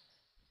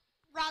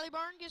 Riley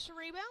Byrne gets a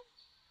rebound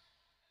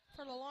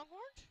for the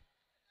Longhorns.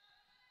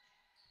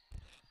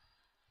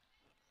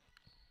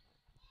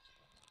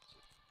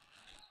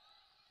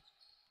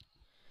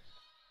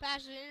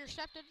 Pass is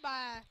intercepted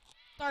by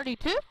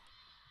 32.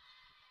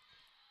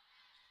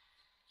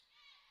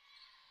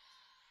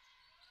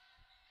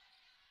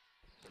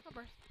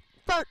 Number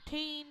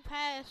 13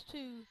 pass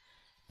to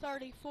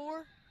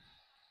 34.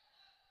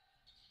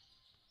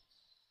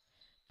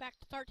 Back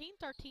to 13.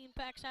 13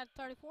 backs out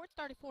to 34.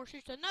 34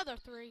 shoots another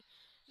 3.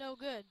 No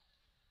good.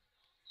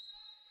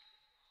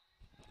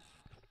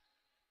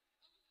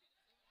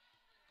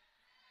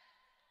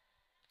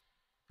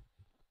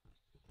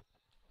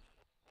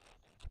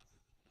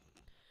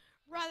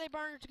 Riley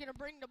Burns is going to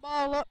bring the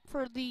ball up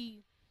for the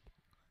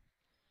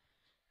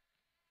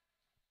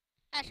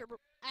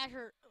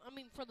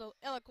for the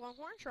Ellick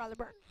Longhorns. Riley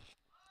Burns.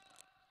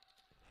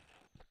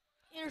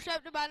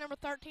 Intercepted by number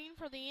 13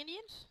 for the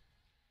Indians.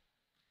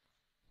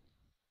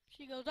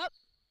 She goes up.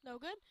 No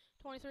good.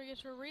 23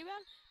 gets her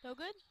rebound. No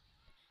good.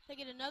 They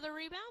get another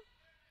rebound.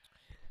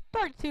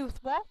 32 with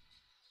the ball.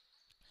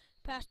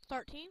 Pass to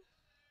 13.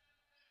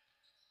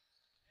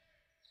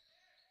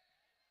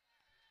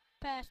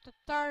 Pass to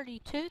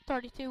 32.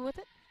 32 with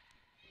it.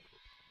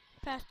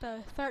 Pass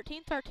to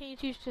 13. 13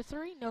 shoots to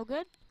 3. No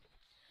good.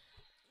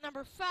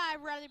 Number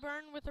 5, Riley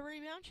Byrne with the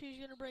rebound. She's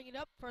going to bring it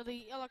up for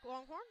the Ellick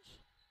Longhorns.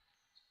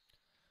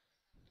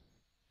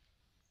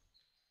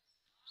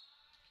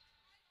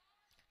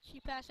 She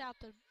passed out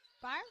to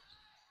Byer.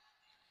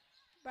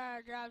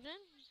 Byer drives in.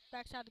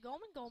 Backs out to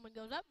Goldman. Goldman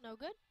goes up. No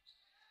good.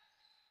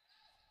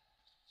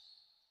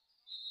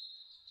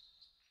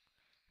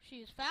 She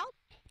is fouled.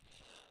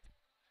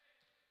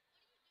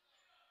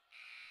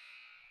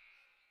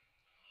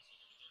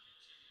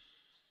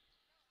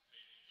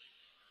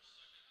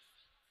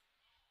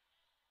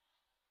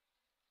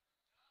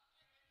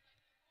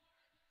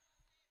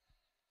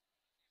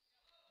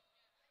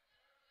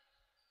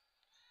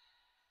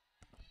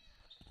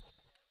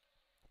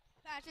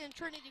 That's in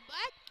Trinity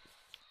Black.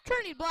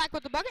 Trinity Black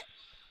with the bucket.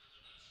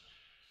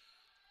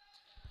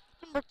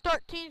 Number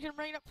 13 is going to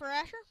bring it up for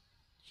Asher.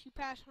 She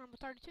passed number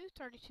 32.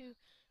 32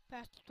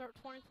 passed to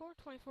 24.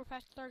 24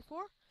 passed to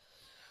 34.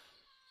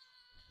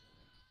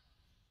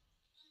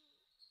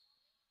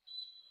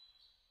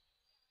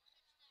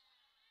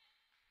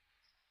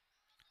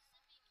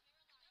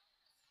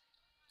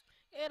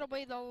 It'll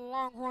be the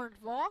Longhorns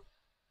ball.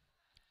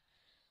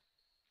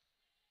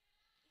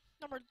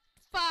 Number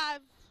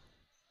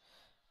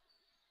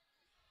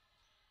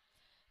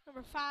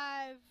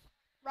 5,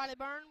 Riley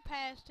Byrne,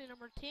 pass to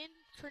number 10,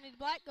 Trinity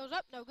Black, goes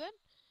up, no good.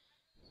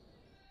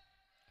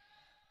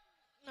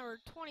 Number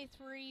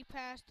 23,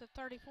 pass to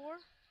 34.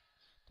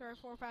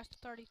 34, pass to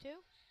 32.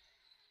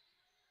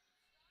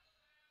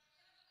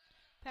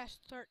 Pass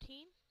to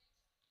 13.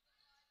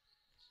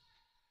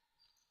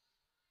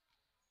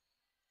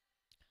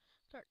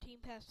 13,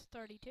 pass to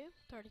 32.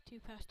 32,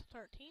 pass to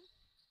 13.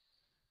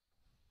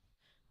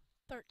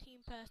 13,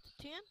 pass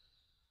to 10.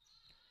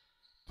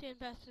 10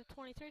 pass to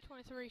 23.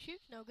 23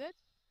 shoots, no good.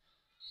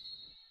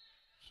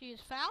 She is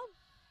fouled.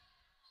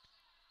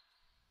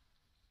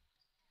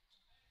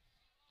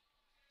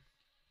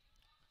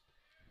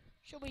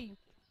 She'll be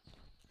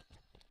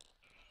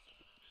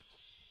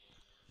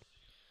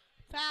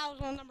fouls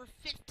on number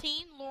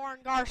 15, Lauren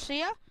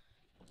Garcia.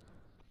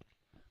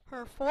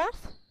 Her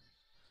 4th.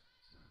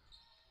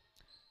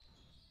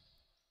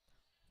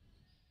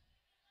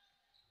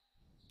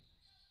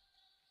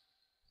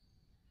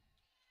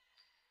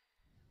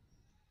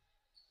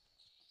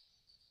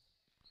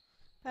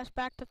 Pass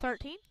back to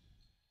 13.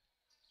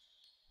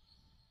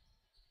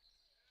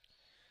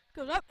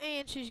 Goes up,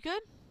 and she's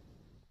good.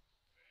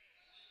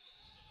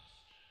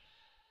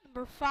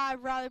 Number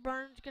 5, Riley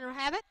Burns, going to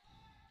have it.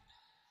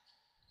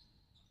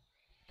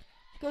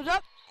 She goes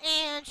up,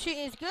 and she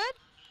is good.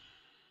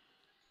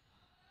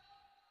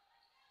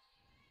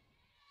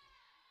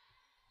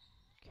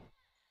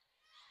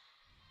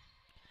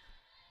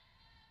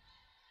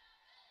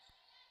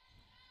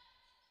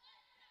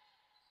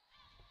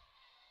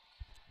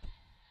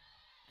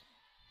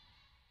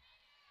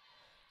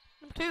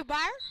 Number 2, Byer,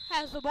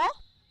 has the ball.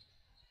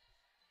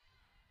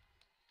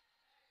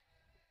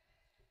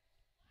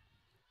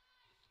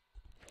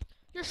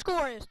 Your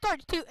score is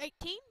 32-18.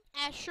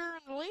 Asher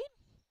in the lead.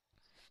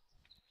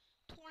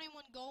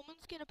 21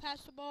 Goldman's going to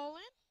pass the ball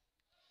in.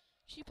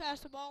 She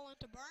passed the ball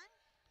into Byrne.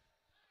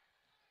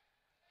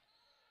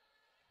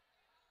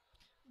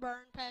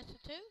 Burn pass to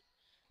two.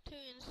 Two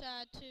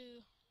inside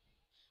to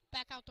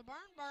back out to Burn.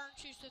 Burn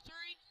shoots the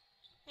three.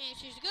 And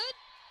she's good.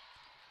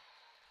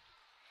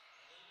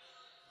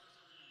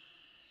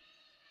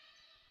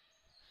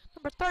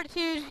 Number 32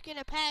 is going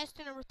to pass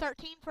to number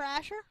 13 for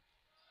Asher.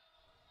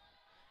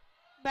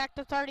 Back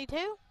to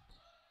 32.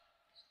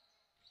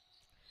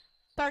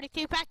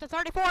 32 back to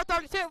 34.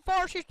 32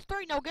 4 shoots the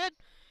three. No good.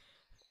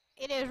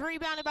 It is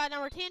rebounded by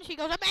number 10. She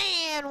goes up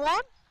and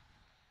one.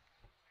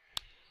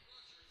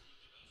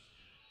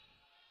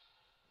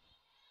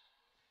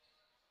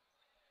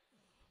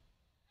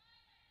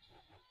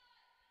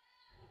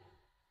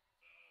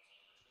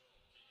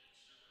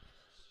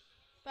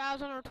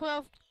 Fouls on number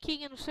 12,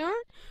 Keegan Seward.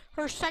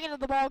 Her second of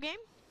the ball game.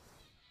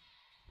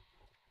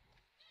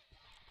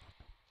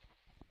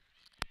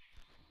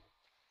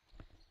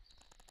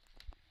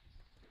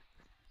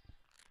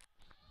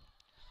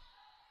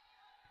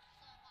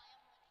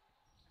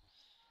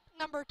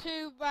 Number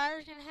 2,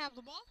 Byers going to have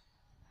the ball.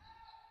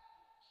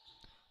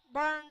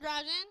 Byrne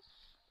drives in.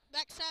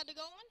 Backside to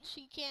Golan.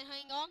 She can't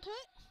hang on to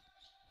it.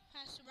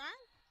 Pass to Byrne.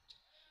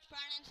 Byrne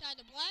inside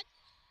to Black.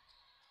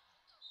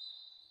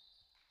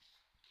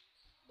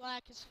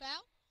 Black is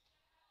fouled.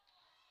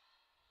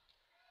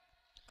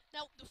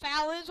 Nope, the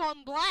foul is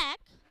on Black.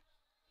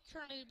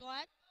 Trinity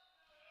Black.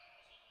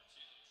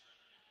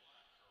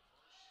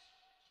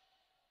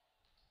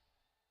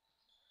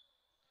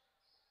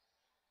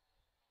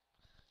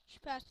 She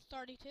passed to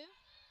 32.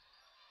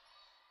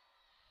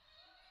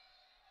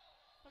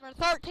 Number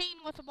 13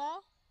 with the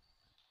ball.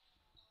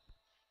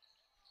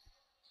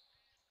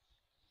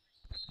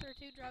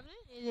 32 driving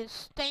it. It is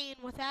staying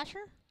with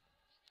Asher.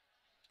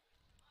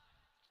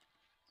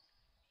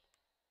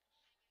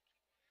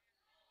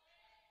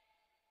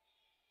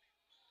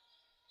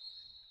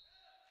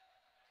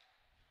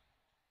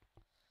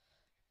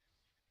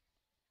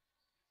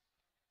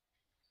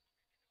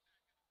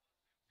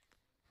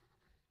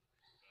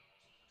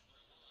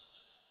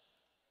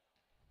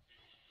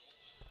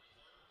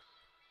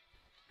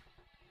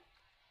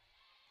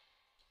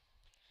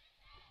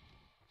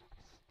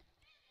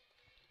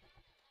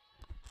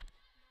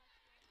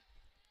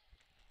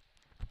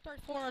 Third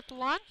four at the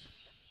line.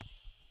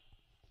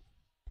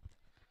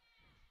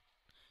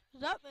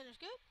 It's up and it's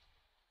good.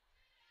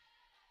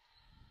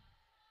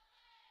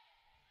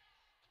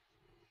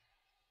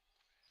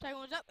 Second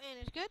one's up and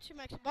it's good. She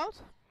makes them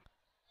both.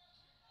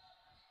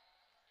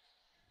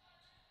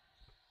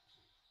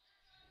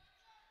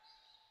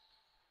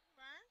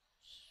 Byrne.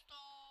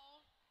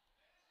 Stall.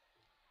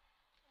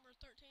 Number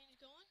 13 is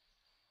going.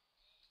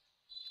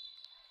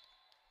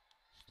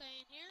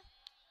 Staying here.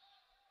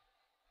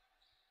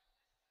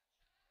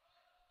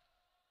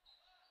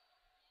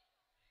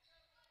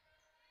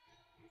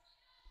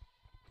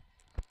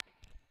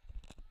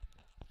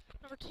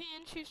 Number 10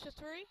 shoots the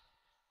three.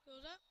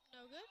 Goes up.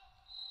 No good.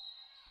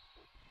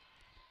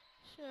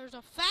 So there's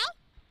a foul.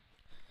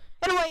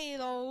 And away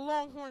the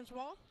Longhorns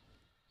ball.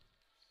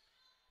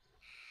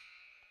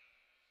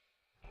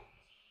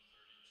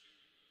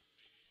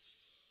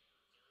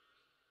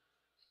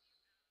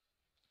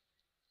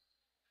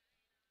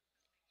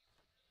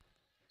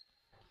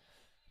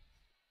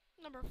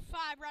 Number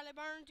 5, Riley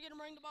Burns, going to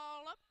bring the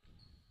ball up.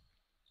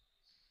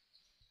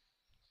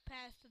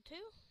 Pass to 2.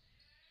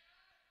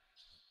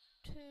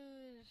 2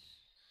 is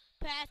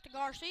pass to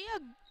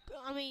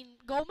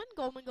Goldman.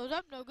 Goldman goes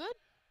up, no good.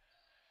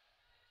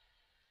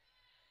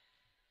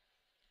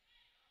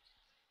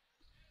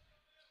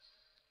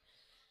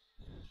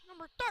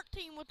 Number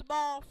 13 with the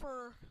ball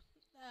for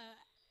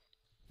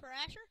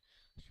Asher.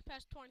 She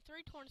passed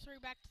 23. 23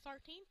 back to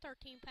 13.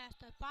 13 passed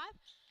to 5.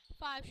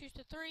 5 shoots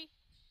to 3.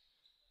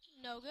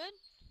 No good.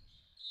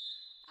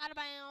 Out of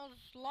bounds,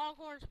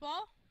 Longhorns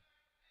ball.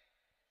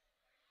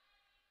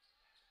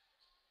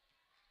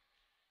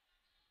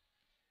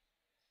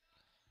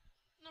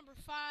 Number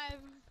 5,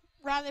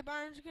 Riley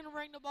Burns is going to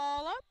bring the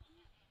ball up.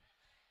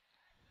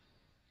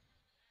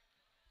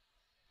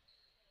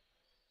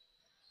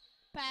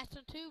 Pass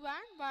to 2,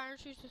 Byron. Byron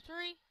shoots to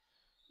 3.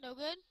 No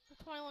good.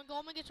 21,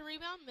 Goldman gets a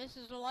rebound,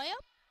 misses the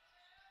layup.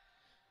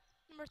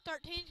 Number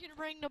 13 is going to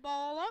bring the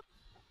ball up.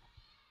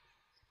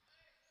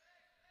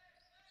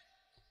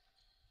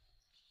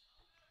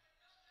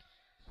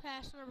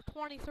 Pass to number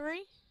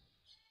 23.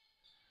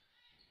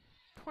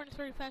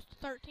 23 pass to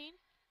 13.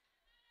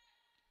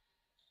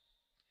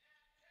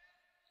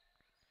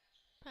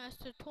 Pass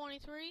to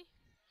 23.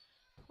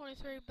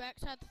 23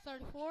 backside to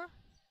 34.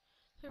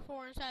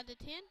 34 inside the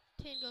 10.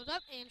 10 goes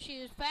up and she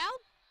is fouled.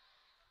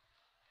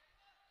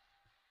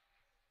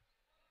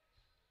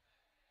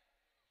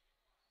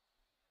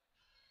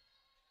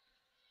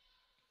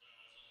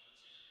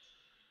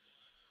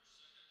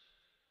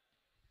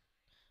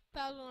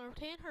 Foul on number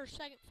 10, her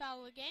second foul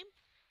of the game.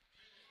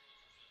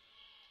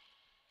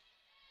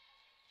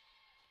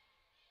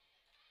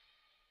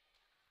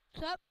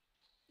 It's up.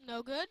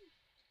 No good.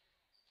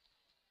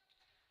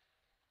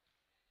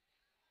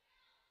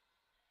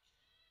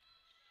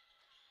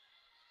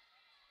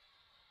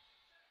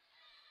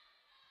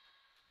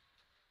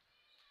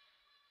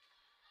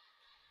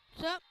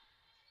 It's up.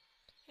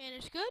 And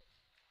it's good.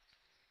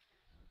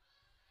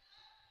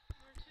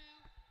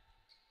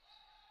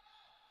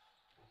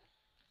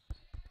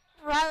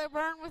 Riley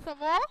Byrne with the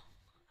ball.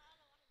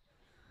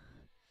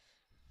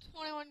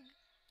 21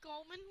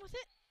 Goldman with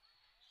it.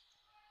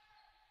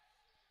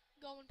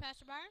 Goldman pass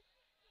to Byron.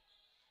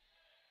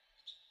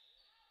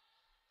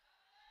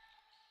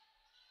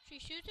 She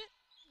shoots it.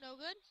 No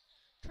good.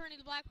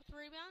 Trinity Black with the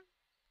rebound.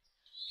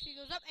 She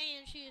goes up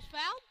and she is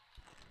fouled.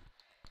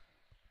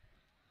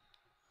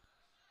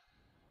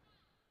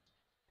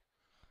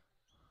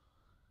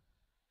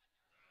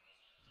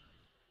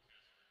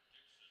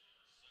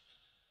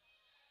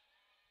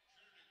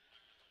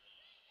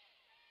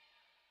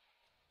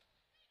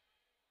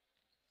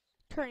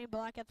 Trinity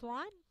Black at the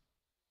line.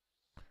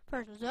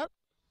 Person's up.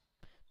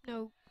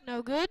 No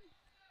good.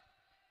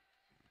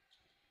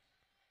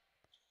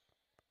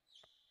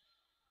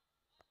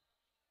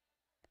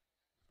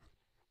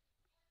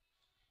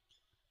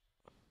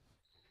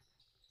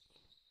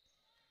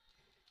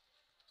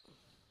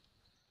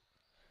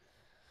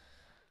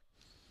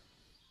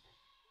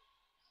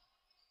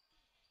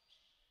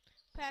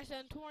 Pass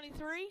on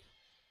 23.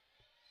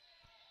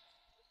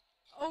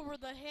 Over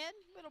the head.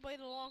 It'll be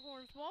the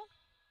Longhorns ball.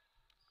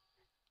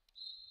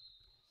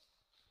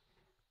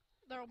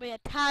 There will be a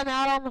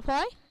timeout on the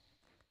play.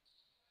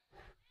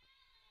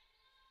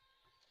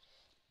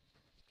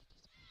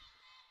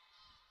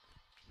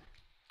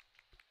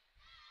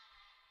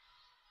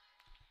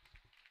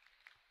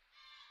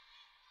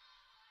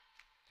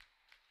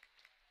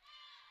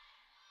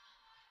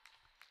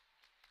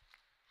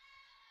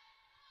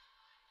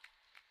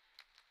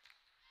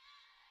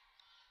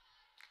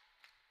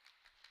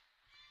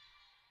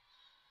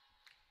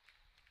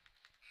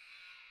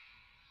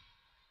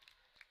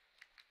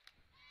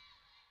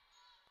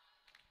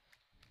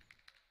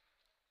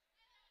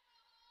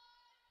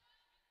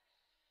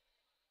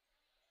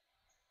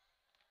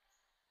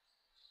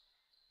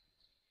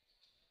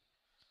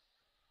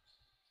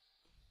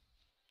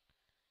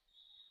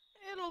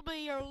 It'll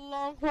be your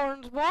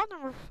Longhorns ball.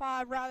 Number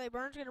 5, Riley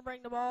Burns, going to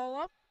bring the ball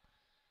up.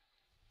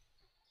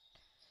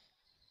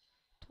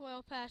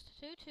 12 pass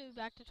to 2. 2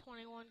 back to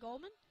 21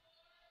 Goldman.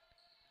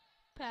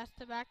 Pass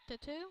to back to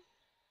 2.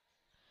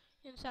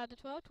 Inside the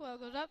 12. 12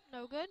 goes up.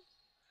 No good.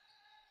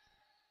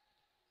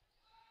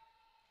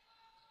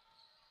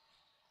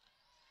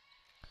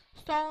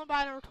 Stolen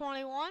by number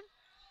 21.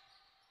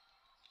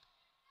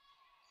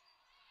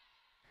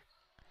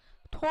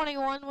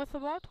 21 with the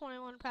ball.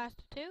 21 pass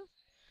to 2.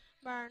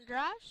 Byron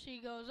drives. She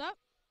goes up.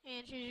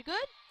 And she's good.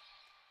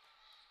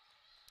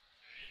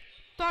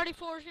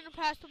 34 is going to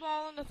pass the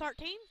ball on to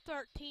 13.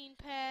 13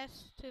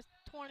 pass to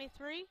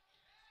 23.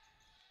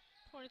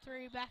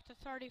 23 back to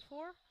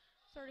 34.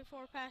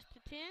 34 pass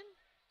to 10.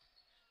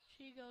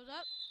 She goes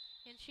up.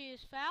 And she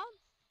is fouled.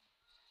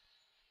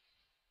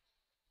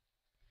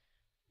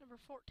 Number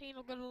 14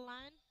 will go to the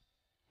line.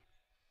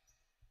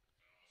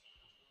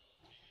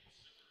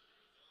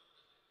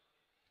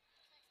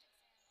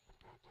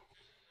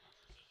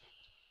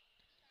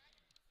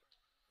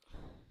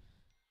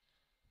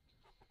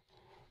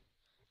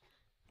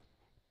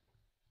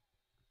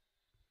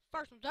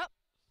 First one's up.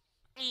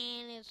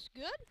 And it's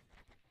good.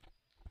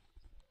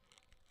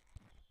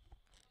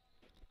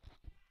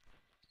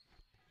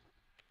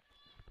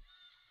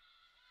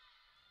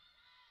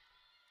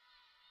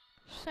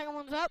 Second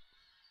one's up.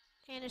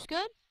 And it's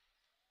good.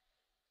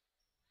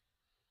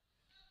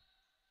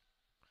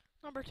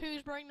 Number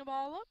 2's bringing the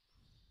ball up.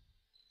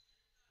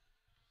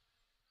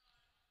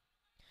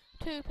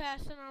 2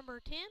 pass to number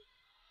 10.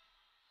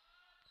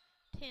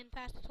 10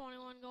 pass to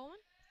 21 Goldman.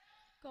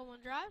 Goldman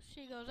drives.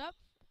 She goes up.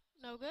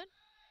 No good.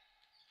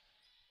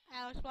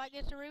 Alex Black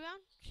gets the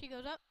rebound. She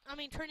goes up.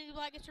 Trinity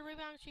Black gets the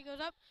rebound. She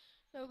goes up.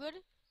 No good.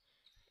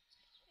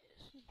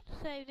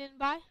 Saved in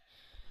by.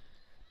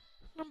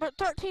 Number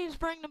 13's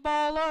bringing the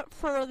ball up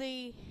for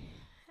the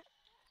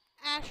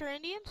Asher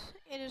Indians.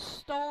 It is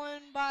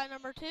stolen by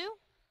number 2.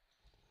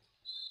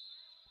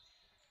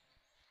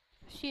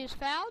 She is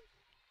fouled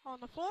on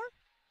the floor.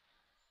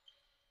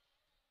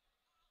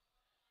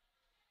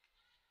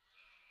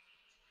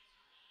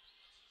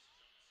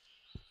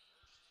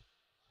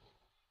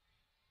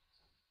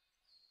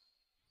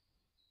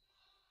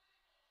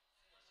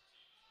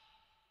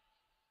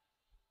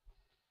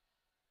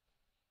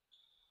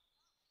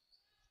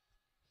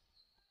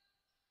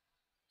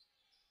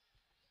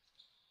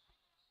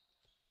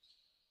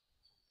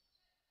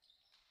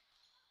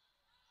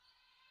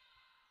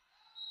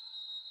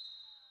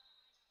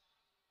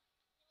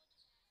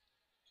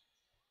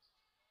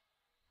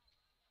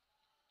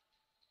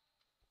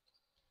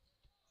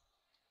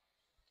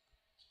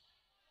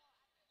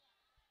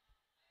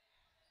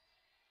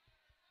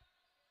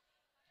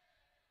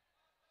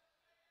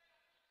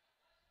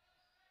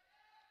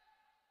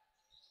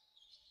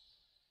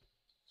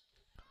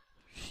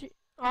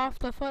 Off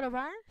the foot of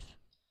Irons.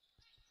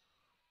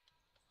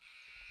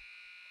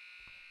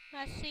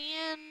 That's the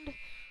end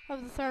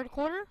of the third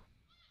quarter.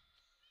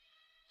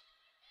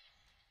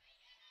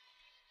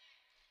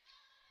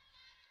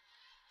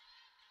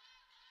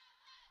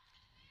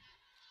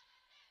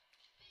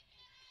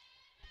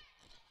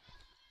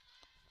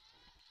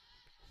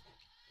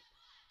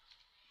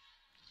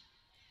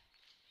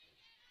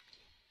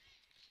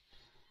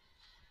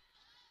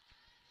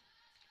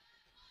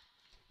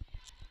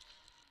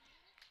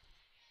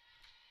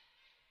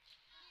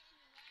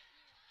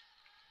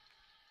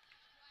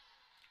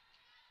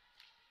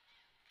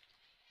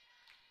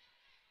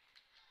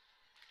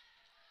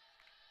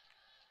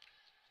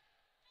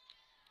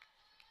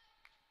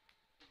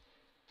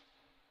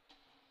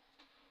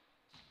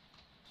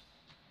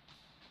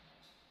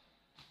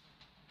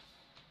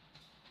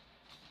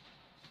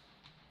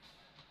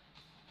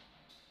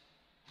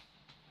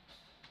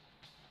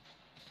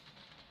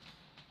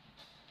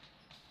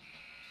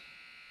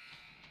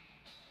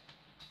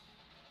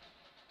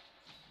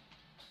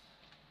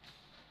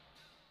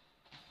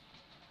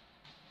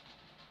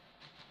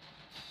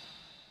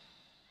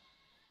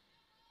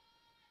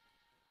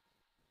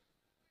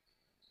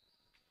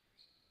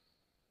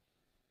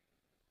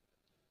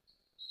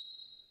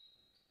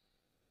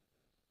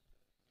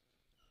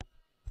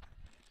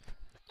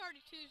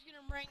 32 is going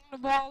to bring the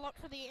ball up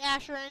for the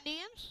Asher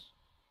Indians.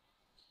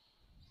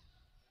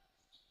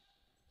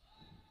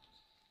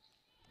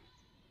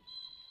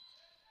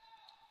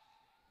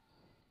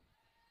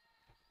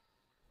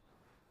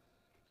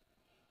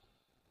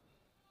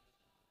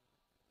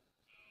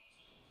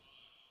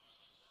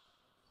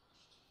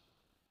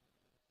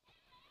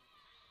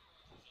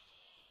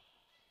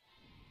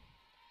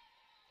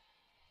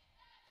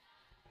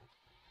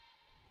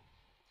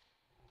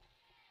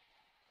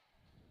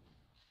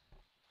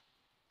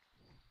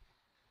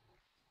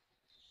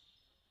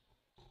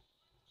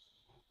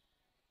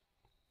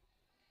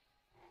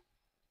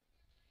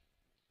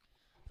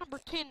 Number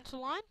 10 is the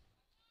line.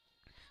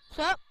 It's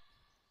up.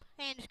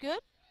 And it's good.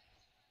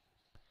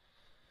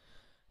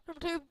 Number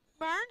 2,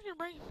 Burns, going to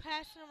bring it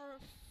past number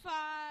 5.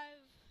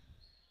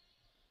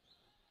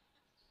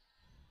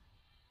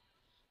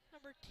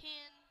 Number 10,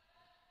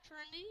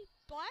 Trinity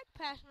Black,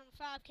 pass number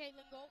 5,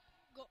 Caitlin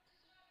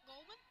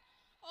Goldman.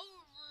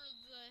 Over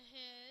the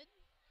head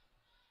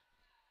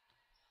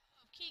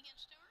of Keegan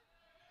Stewart.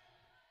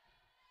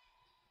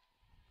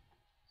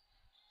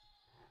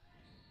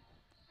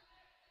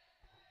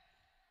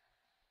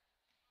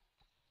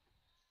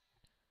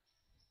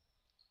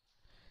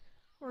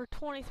 Or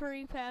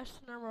 23 past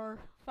number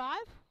 5.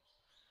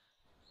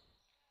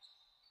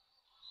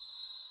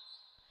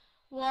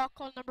 Walk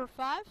on number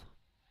 5.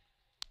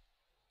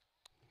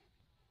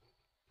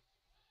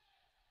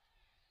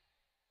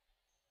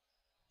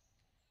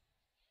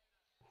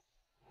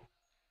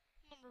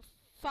 Number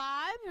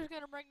 5 is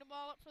going to bring the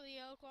ball up for the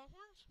Elk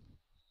Longhorns.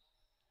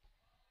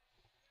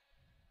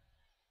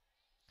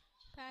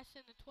 Pass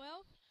into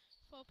 12.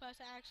 Full pass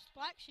to Alexis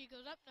Black. She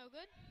goes up, no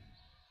good.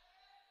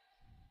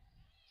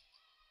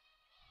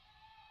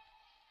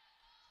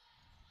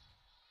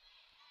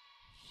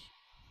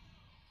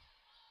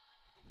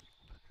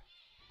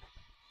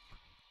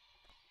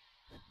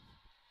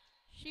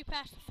 She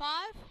passed to 5.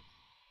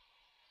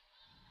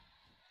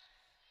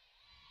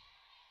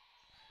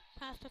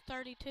 Pass to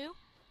 32.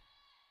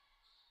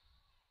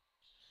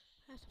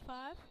 Pass to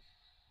 5.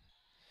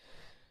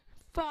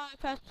 5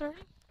 pass to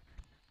 30.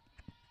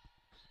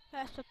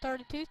 Pass to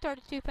 32.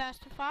 32 pass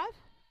to 5.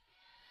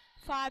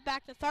 5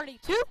 back to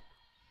 32.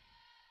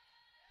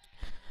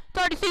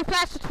 32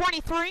 pass to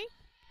 23.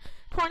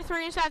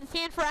 23 inside the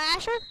 10 for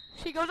Asher.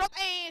 She goes up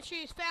and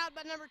she's fouled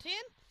by number 10.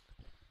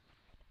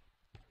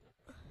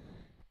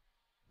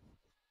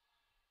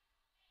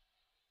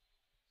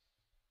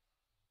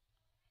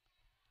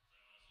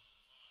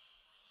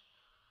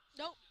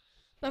 Nope.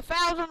 The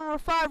foul's on number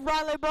 5,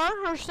 Riley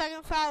Byrne, her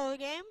second foul of the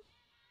game.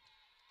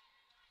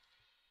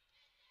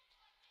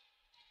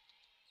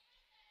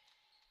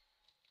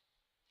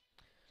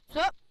 It's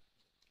up.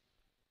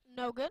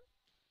 No good.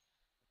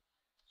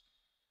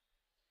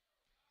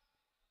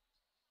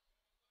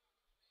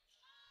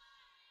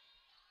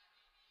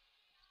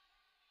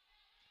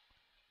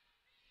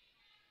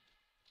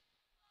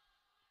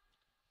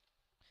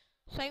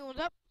 Second one's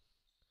up.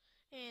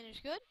 And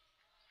it's good.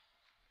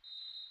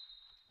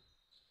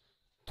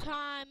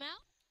 Timeout.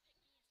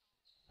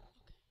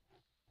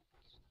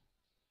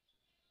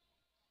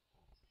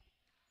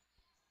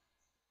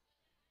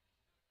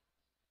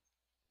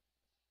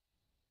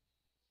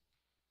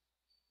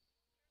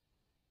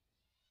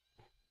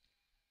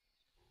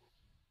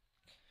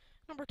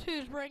 Number 2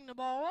 is bringing the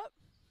ball up.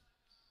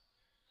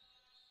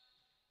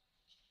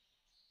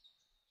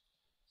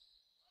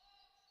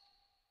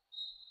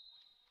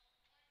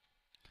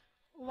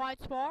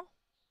 White's ball.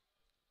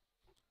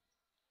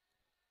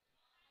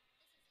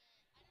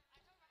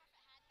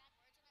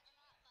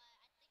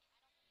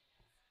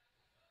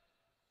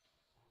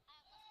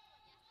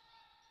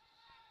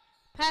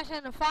 Pass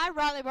into 5,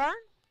 Riley Byrne.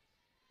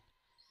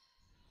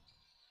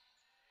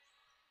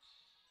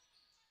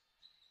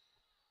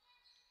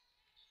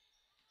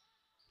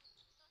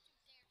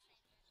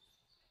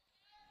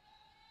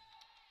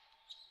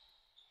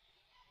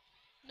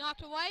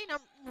 Knocked away,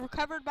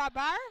 recovered by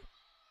Byer.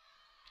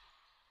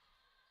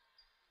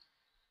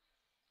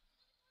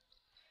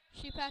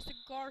 She passed to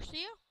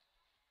Garcia.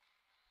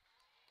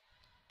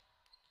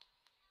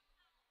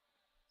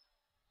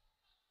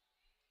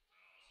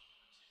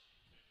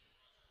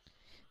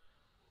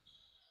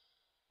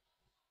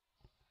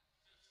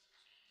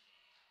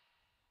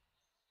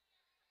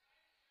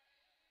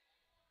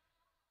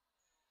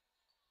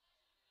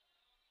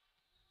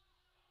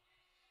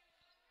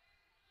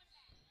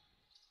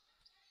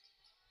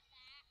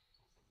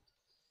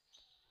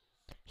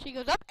 She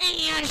goes up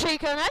and she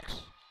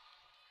connects.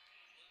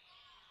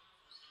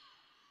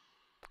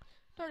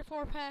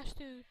 34 pass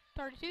to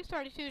 32.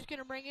 32 is going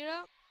to bring it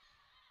up.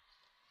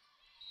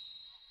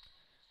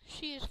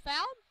 She is fouled.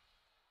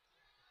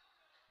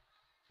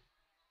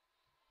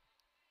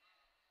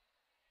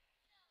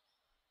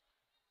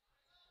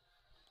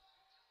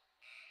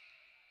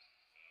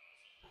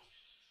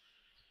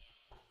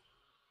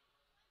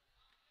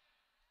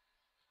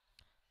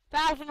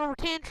 Fouls on number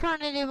 10,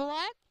 Trinity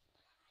Black.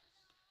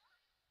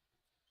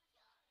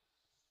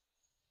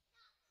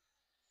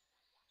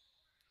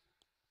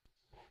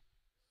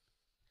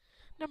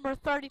 Number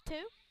 32,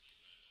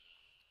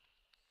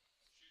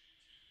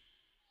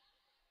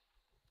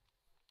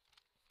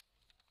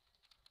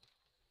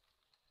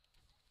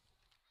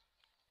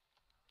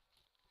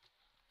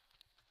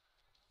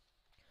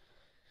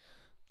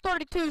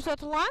 32's at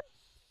the line.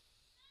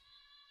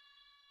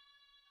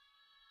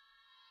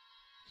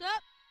 It's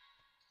up.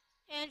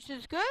 And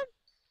she's good.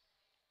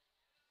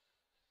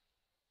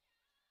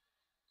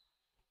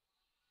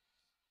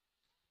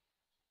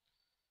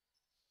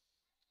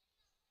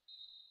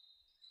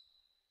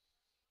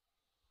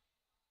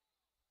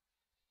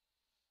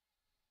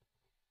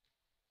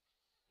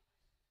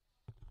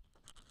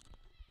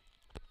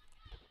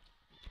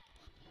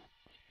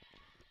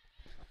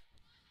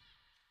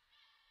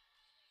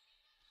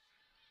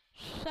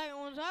 Second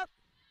one's up.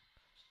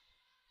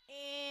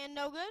 And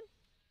no good.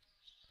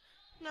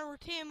 Number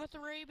 10 with the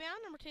rebound.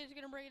 Number 10 is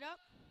going to bring it up.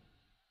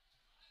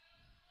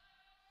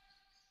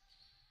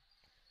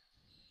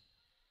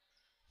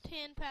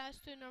 Pass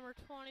to number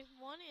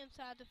 21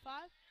 inside the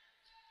 5.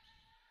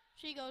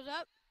 She goes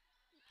up.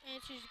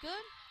 And she's good.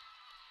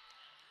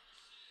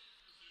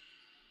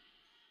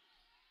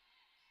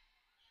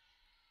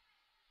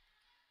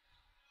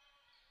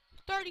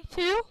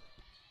 .32.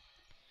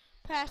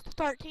 Pass to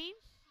 13.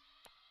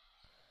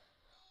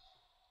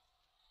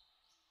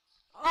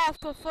 Off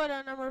the foot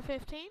on number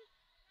 15.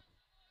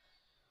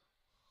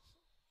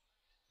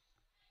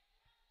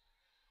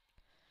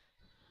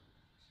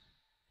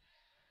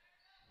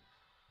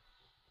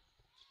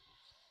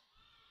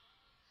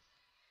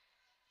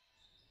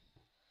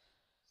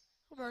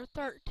 Number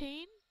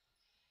 13.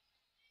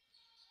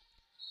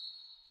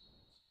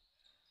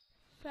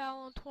 Foul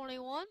on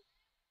 21.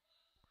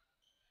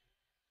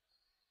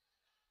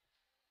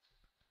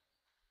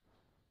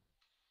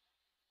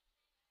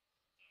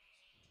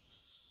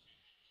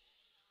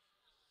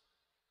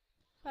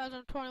 Foul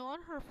on 21,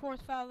 her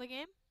 4th foul of the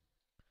game.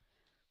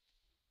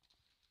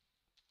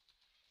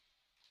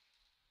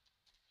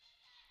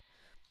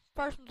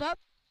 First one's up.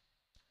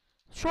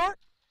 Short.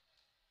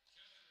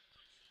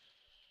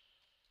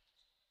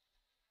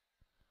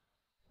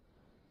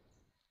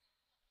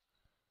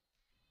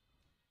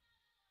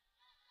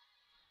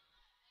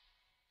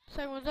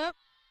 Second one's up.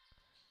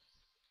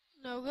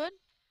 No good.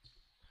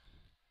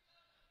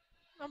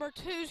 Number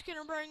 2's going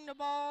to bring the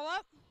ball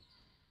up.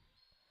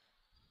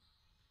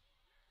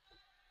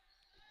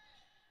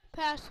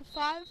 Pass to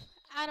 5.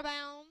 Out of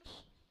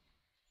bounds.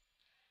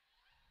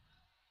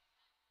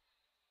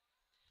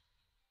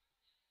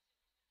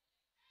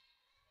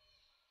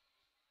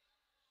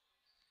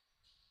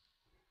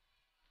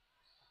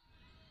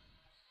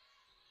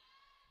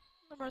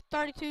 Number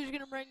 32 is going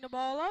to bring the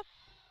ball up.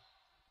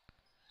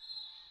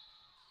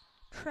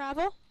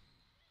 Travel.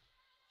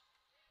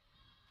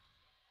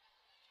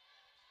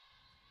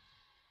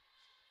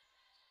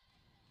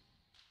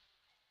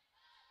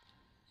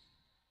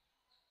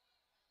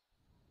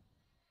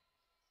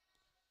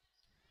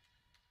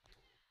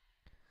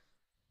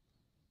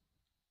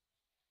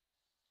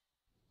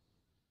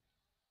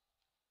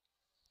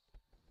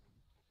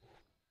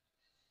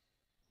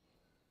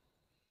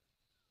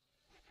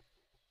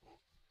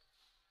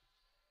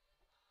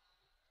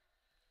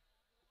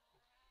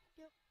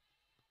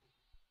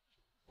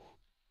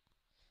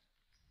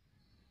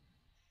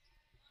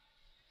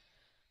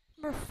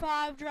 Number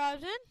 5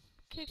 drives in,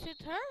 kicks it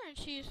to her, and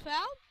she is fouled.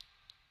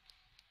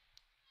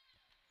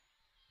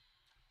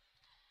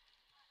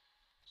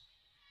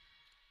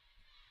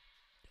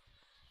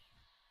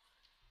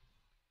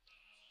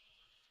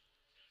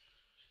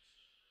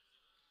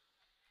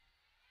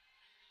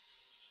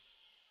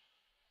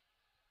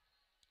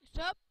 It's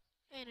up,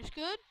 and it's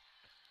good.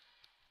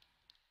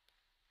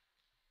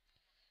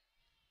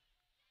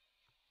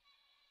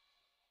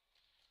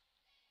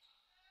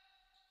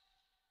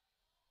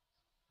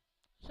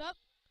 It's up,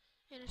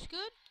 and it's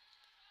good.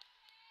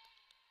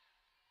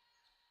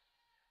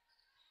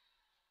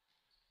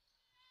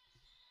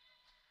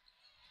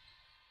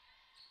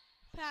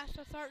 Pass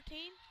to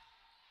 13.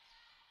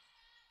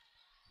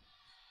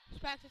 It's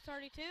back to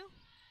 32.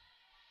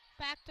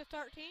 Back to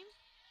 13.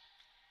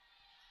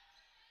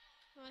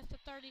 That's to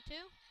 32.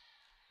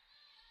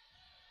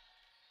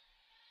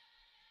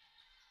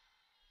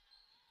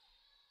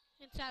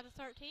 Inside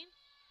the 13.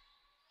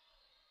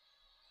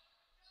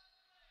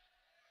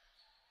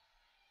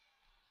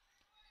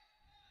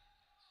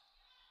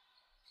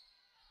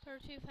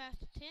 Two pass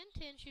to 10.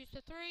 10 shoots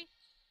to 3.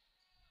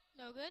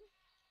 No good.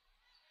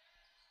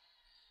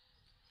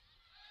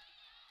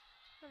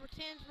 Number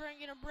 10's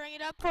gonna bring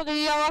it up for the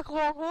Yellow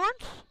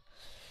Longhorns.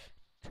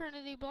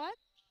 Trinity Black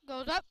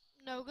goes up.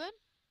 No good.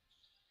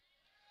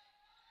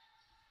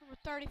 Number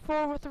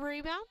 34 with the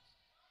rebound.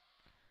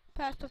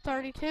 Pass to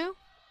 32.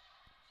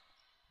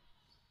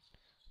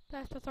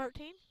 Pass to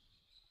 13.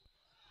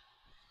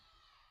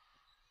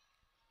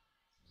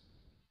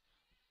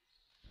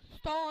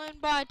 Stolen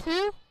by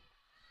 2.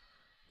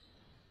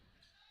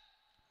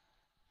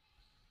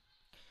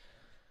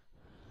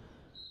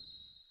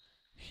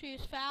 She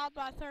is fouled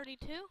by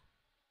 32.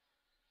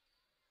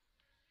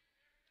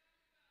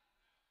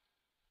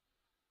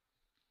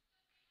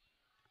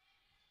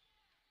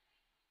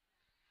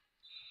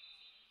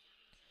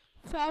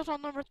 Fouls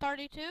on number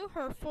 32,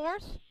 her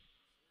 4th.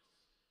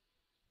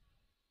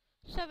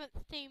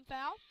 7th team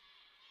foul.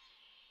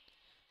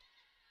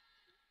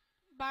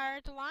 Buyer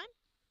at the line.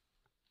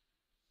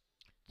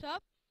 It's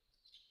up.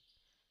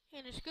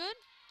 And it's good.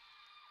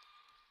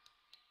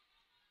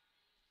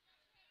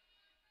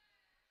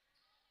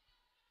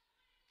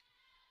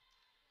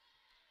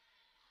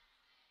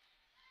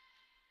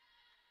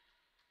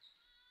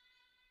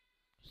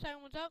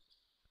 Second one's up.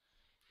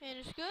 And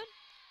it's good.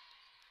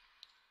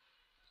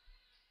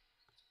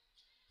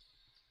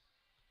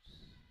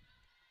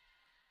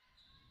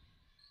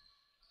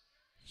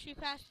 She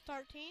passed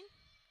 13.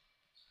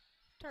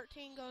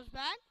 13 goes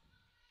back.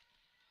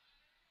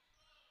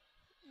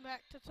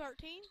 Back to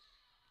 13.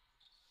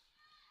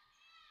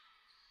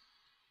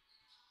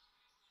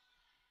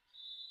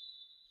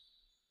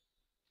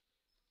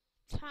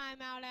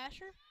 Timeout,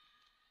 Asher.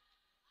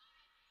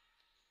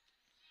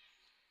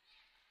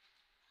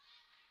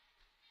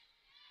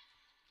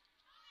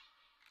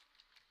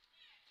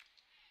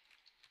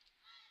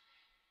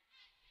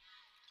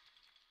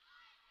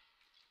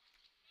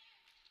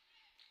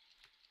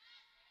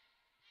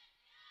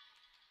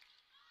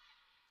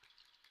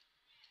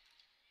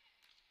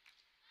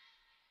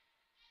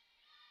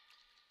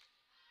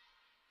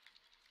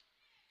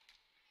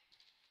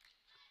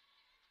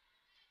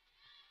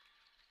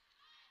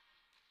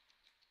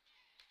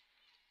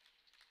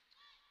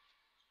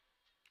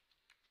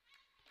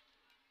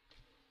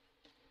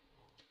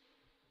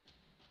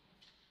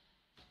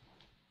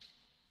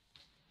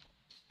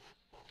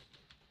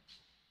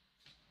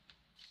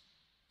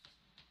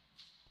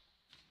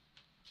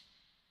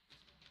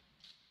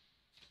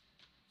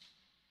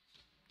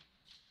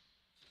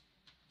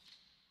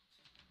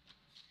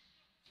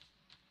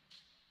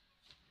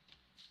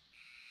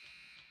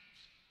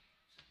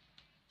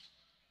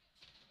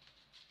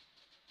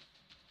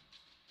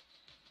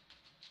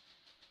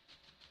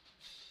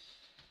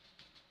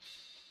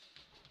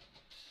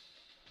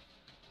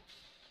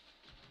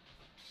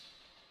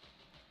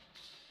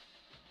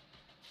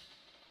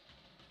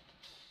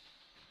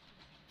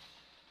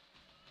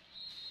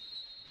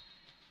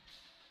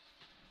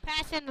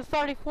 Pass into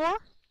 34.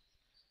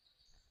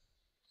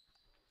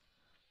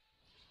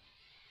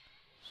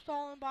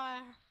 Stolen by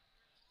her.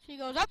 She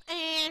goes up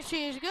and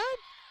she's good.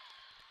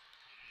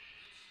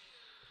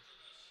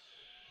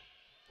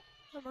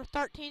 Number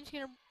 13 is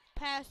going to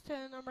pass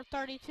to number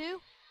 32.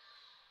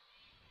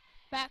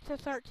 Back to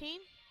 13.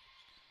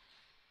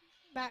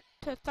 Back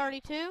to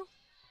 32.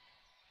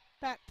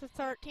 Back to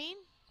 13.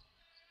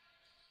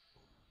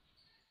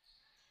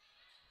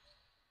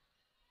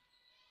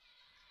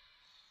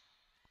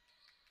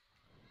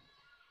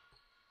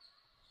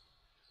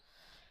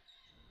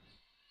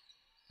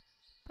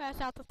 Pass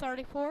out to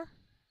 34.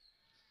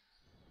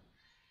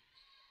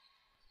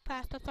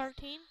 Pass to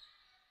 13.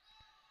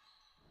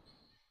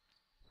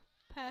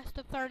 Pass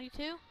to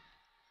 32.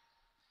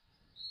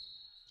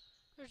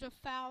 There's a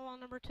foul on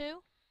number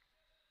 2.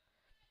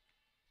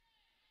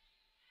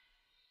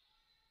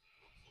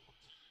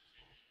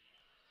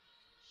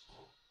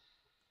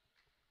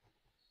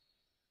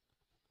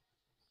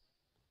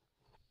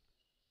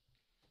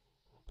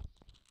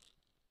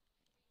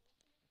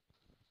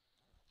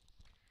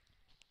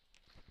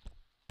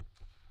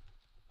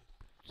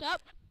 It's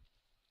up.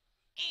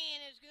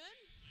 And it's good.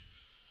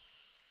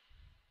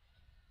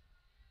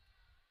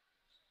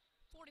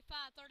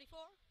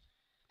 45-34.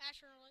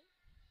 Asher in the lead.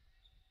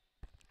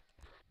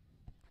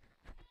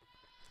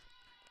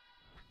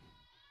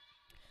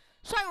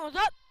 Second one's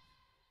up.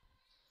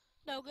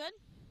 No good.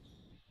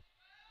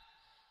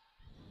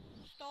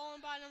 Stolen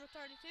by number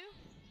 32.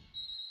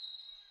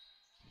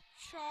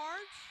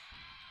 Charge.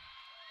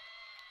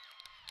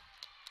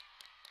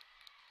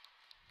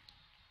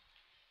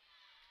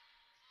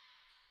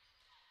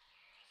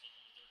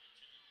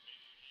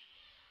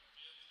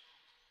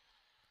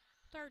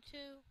 Third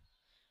two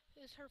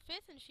is her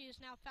fifth, and she is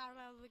now fouled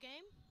out of the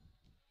game.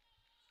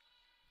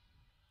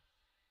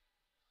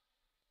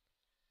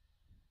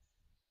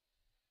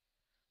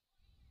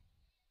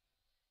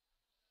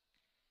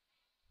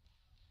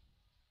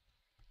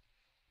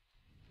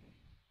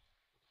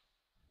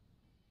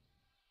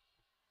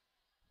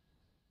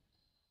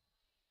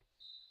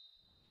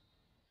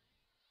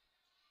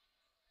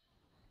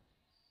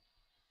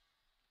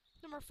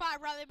 Number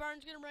 5, Riley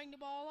Burns, going to bring the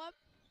ball up.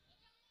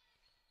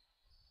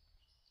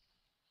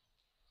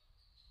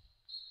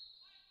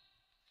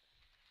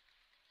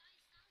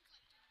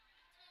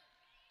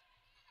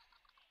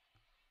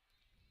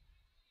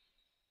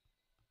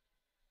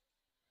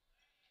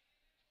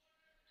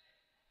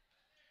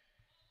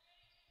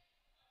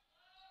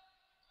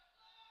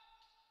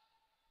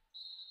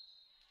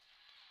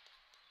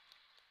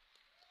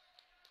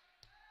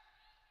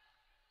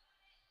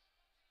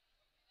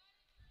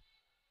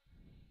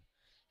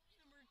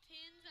 Number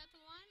 10's at the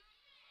line.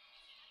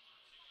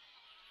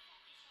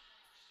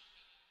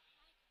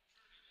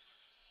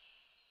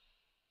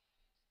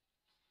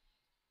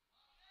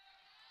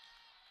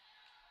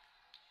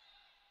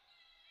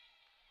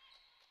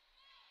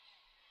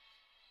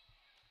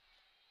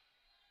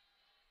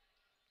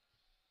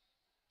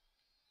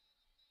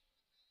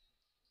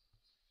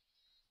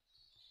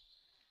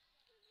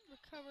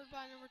 Recovered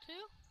by number 2.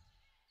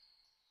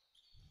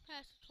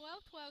 Pass to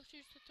 12. 12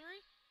 shoots to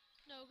 3.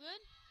 No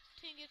good.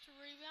 10 gets a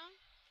rebound.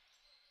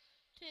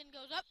 10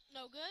 goes up,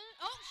 no good.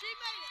 Oh, she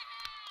made it.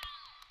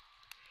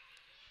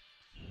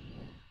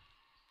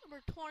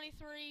 Number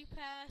 23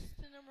 pass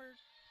to number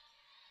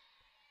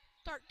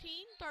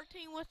 13.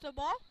 13 with the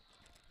ball.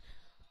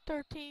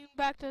 13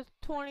 back to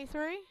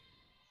 23.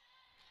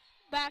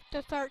 Back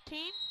to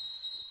 13.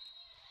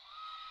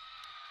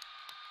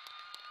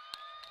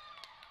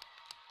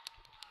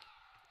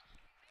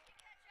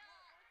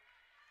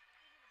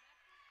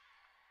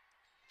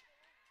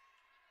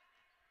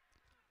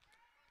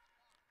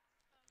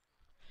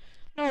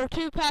 Number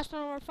 2 pass to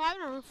number 5.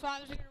 Number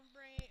 5 is going to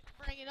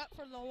bring it up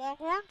for the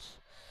Longhorns.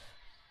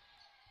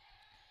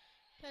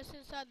 Pass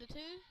inside the 2.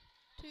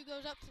 2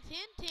 goes up to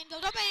 10. 10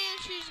 goes up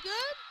and she's good.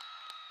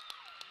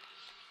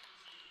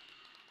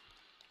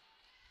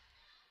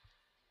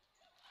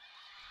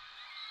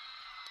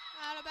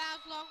 Out of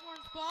bounds,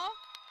 Longhorns ball.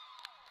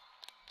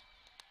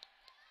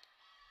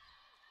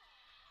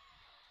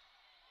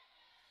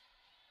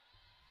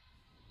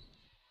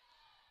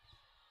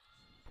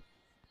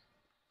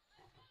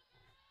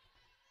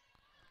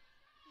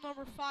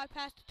 Number 5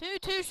 pass to 2.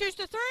 2 shoots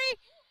to 3.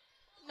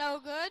 No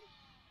good.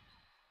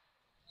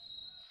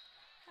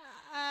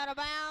 Out of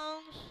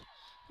bounds.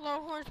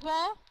 Longhorns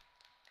ball.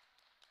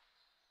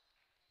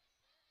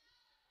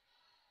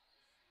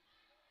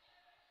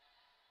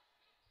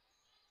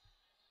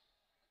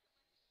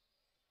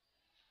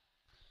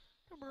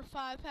 Number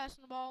 5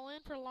 passing the ball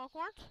in for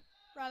Longhorns.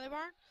 Riley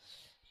Byrne.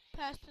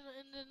 Passed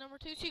into number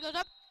 2. She goes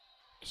up.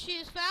 She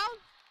is fouled.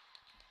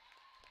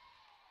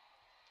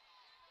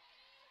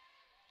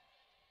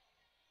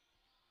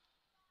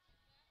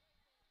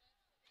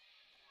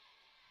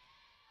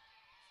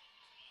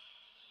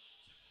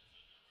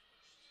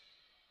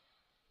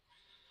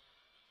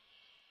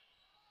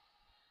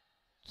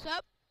 It's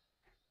up.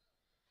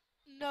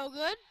 No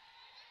good.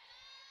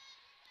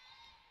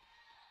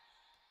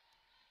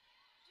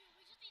 Dude,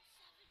 we just need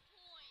 7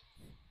 points.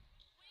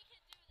 We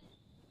can do this.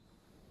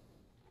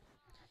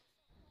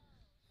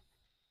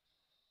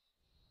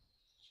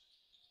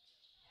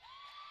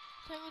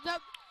 Singles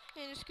up,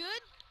 and it's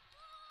good.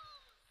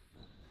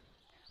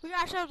 We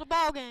got ourselves a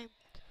ball game.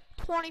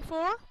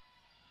 24.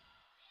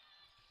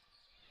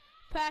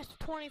 Pass to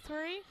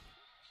 23.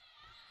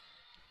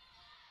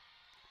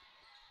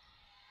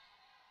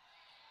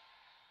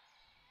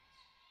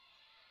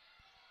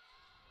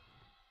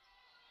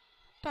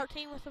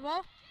 .13 with the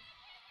ball.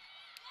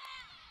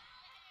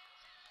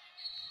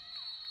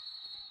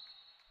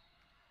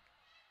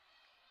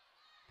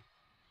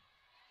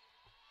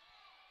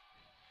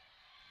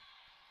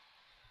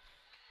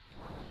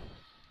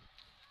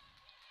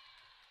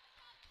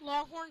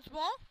 Longhorns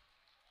ball.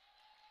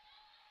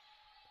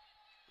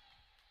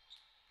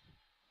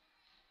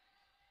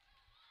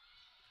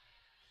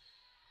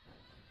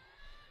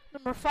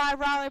 Number 5,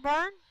 Riley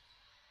Byrne.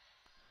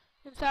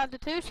 Inside the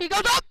 2. She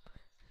goes up.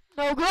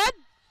 No good.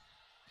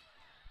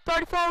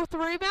 34 with the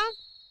rebound.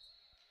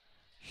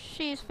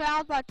 She's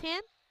fouled by 10.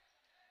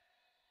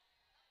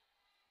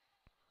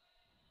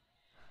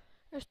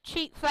 There's a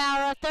cheap foul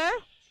right there.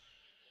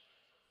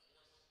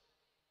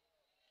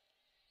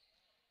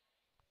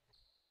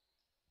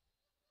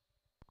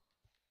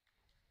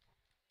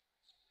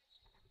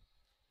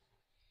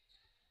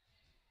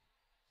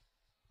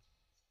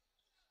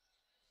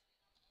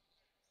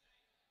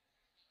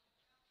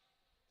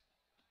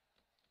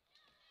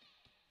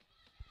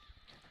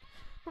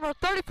 Number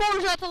 34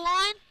 is at the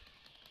line.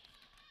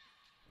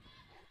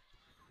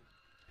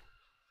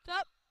 It's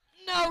up.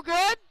 No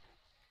good.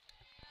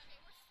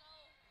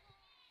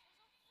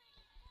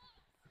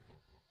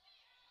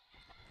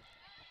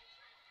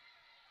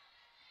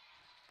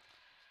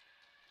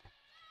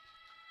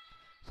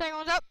 Second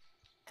one's up.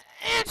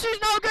 And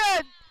she's no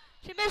good.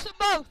 She missed them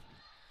both.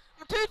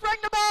 Number 2's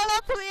bringing the ball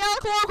up for the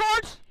Elk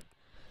Longhorns.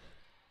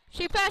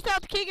 She passed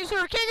out to Keegan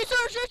Stewart. Keegan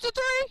Stewart shoots the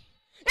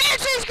 3.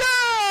 And she's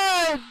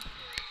good!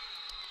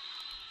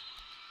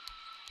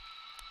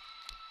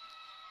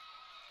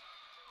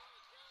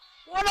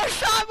 What a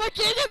shot by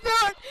Keegan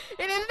Stewart!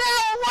 It is now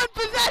a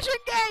one-possession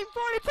game,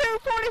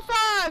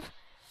 42-45.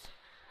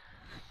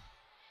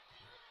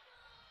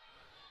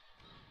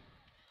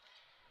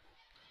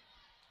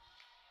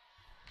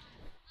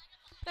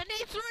 They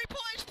need 3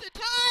 points to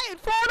tie and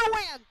 4 to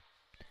win.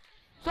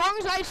 As long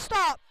as they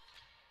stop.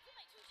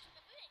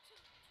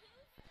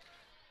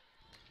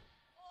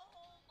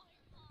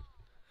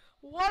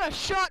 What a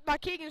shot by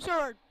Keegan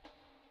Stewart.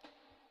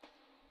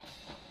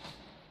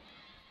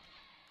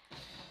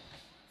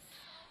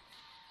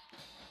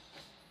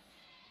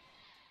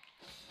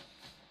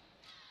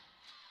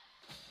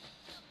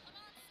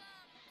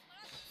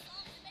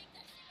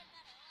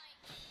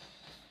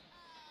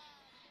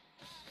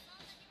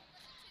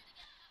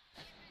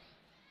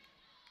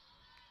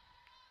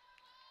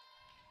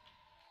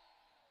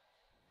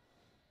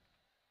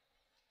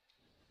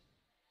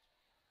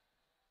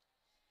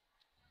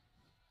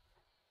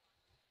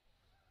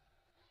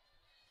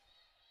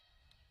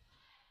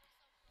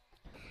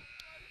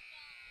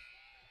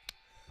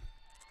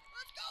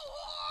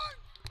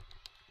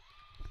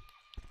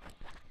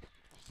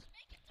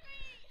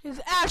 is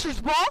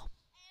Asher's ball.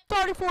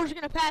 34 is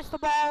going to pass the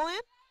ball in.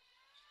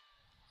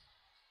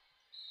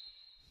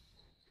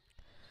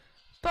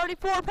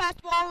 34 pass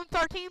the ball in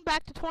 13,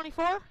 back to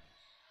 24.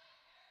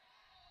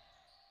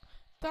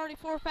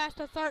 34 pass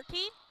to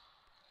 13.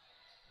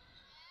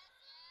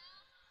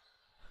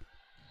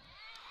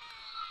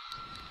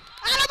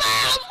 Out of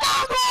bounds,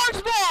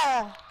 Longhorns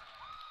ball.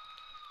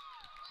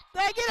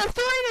 They get a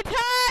 3 to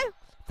tie,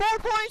 4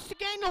 points to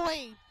gain the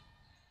lead.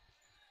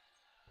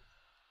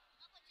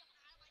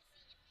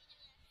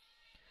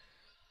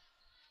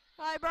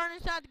 Ryburn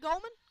inside to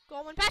Goldman.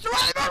 Goldman pass to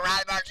Ryburn.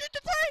 Ryburn shoots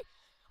the 3.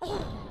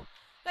 Oh,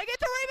 they get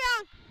the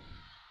rebound.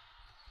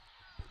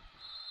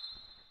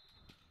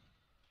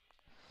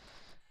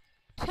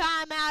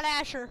 Timeout,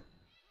 Asher.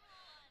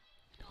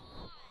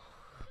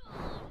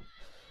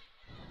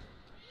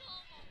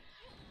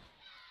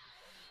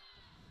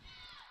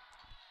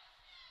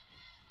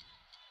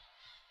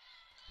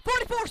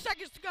 .44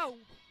 seconds to go.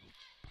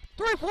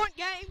 3-point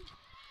game.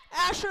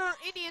 Asher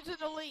Indians in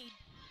the lead.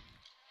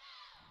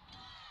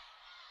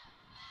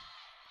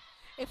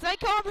 If they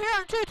come here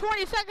in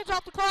 20 seconds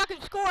off the clock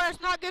and score,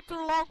 that's not good for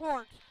the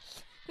Longhorns.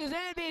 Because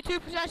then it'd be a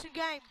 2-possession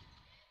game.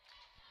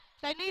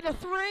 They need a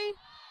 3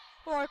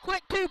 or a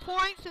quick 2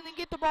 points and then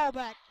get the ball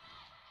back.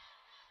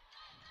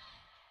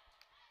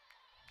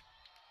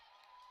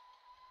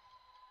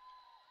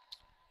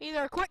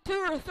 Either a quick 2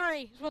 or a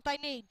 3 is what they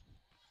need.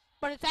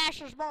 But it's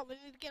Asher's ball. They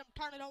need to get them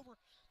to turn it over.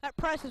 That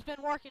press has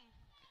been working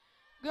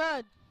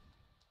good.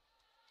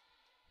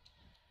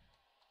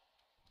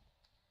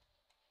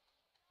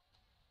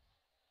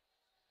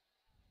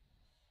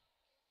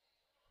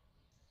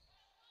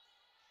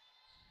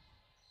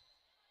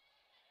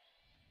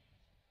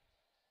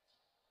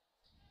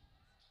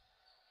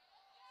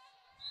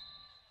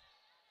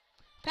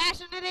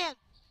 Passing it in.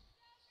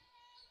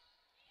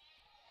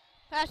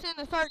 Pass in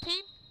to 13.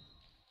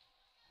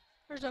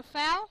 There's a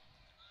foul.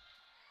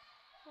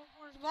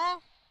 Where's the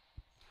ball?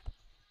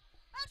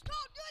 That's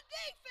called good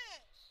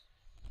defense.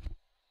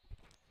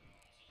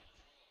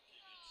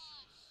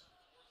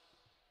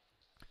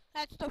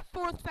 That's the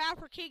 4th foul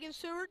for Keegan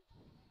Seward.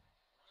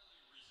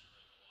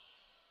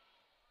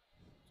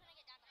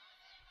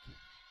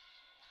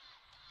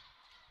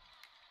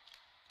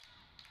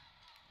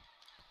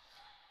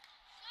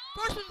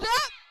 First one's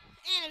up,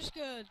 and it's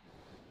good.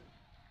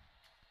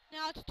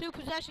 Now it's a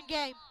 2-possession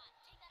game.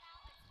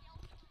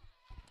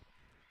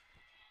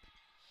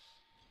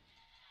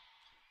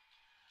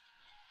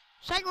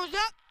 Second one's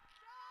up.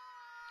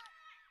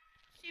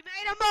 She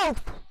made them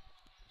both.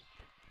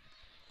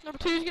 Number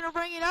 2 is going to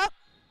bring it up.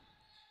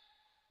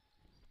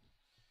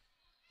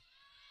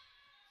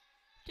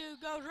 2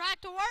 goes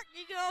right to work.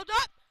 He goes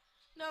up.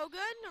 No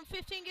good. Number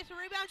 15 gets the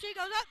rebound. She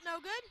goes up. No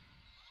good.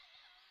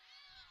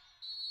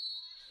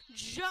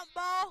 Jump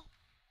ball.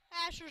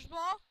 Asher's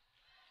ball.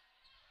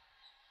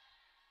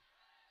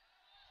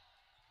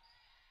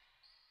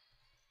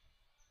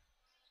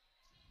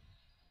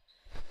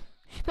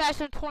 She passed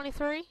in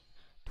 23.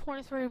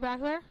 23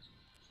 back there.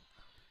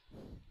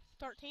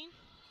 13.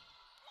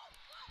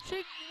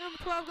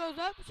 Number 12 goes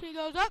up. She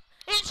goes up.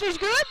 And she's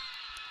good.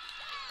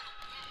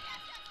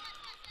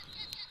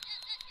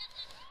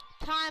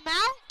 Timeout.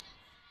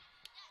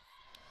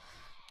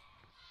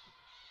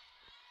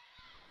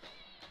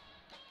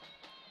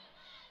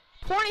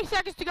 .20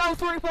 seconds to go,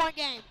 3-point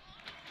game.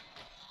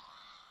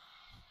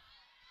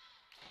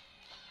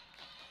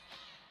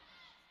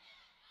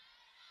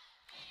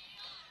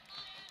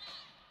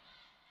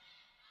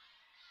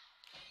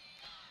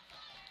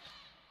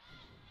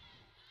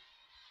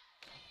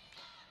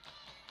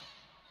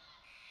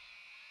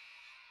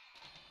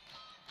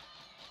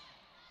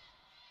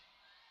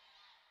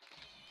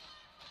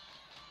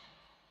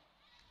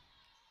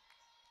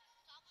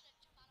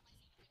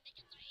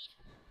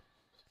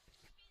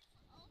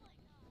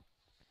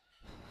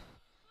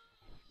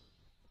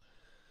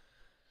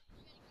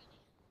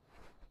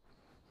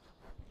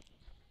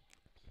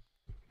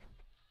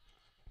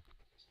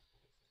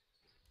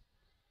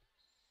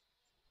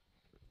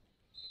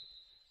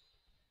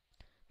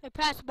 They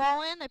pass the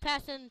ball in. They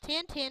pass in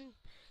 10. 10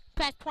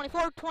 pass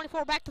 24.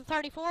 24 back to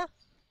 34.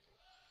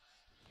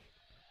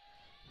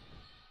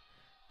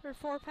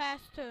 34 pass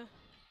to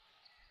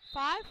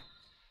 5.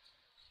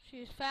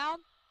 She's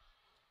fouled.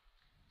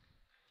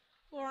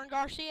 Lauren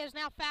Garcia is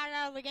now fouled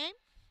out of the game.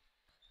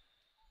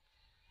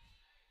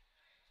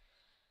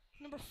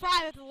 Number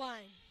 5 at the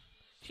line.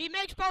 She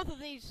makes both of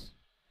these.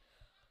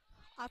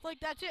 I think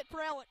that's it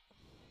for Ellett.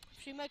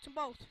 She makes them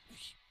both.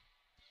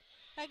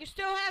 They can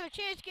still have a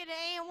chance to get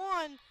an and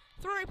 1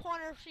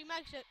 3-pointer if she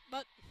makes it,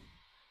 but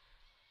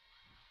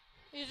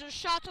these are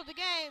shots of the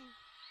game.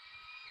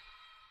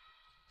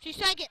 She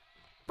sank it.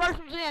 First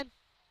one's in.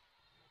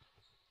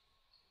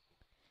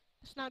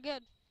 It's not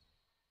good.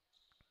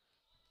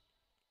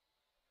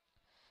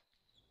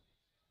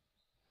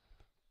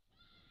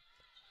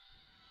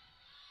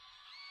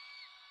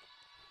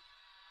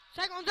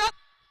 Second one's up.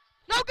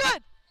 No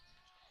good.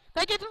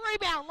 They get the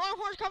rebound.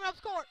 Longhorns coming up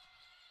the court.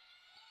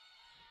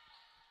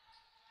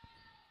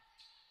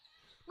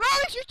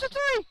 Riley shoots the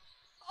 3.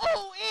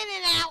 Oh, in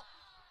and out.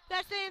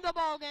 That's the end of the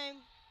ball game.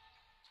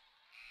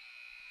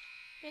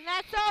 And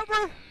that's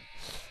over.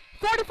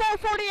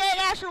 44-48,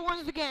 Asher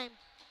wins the game.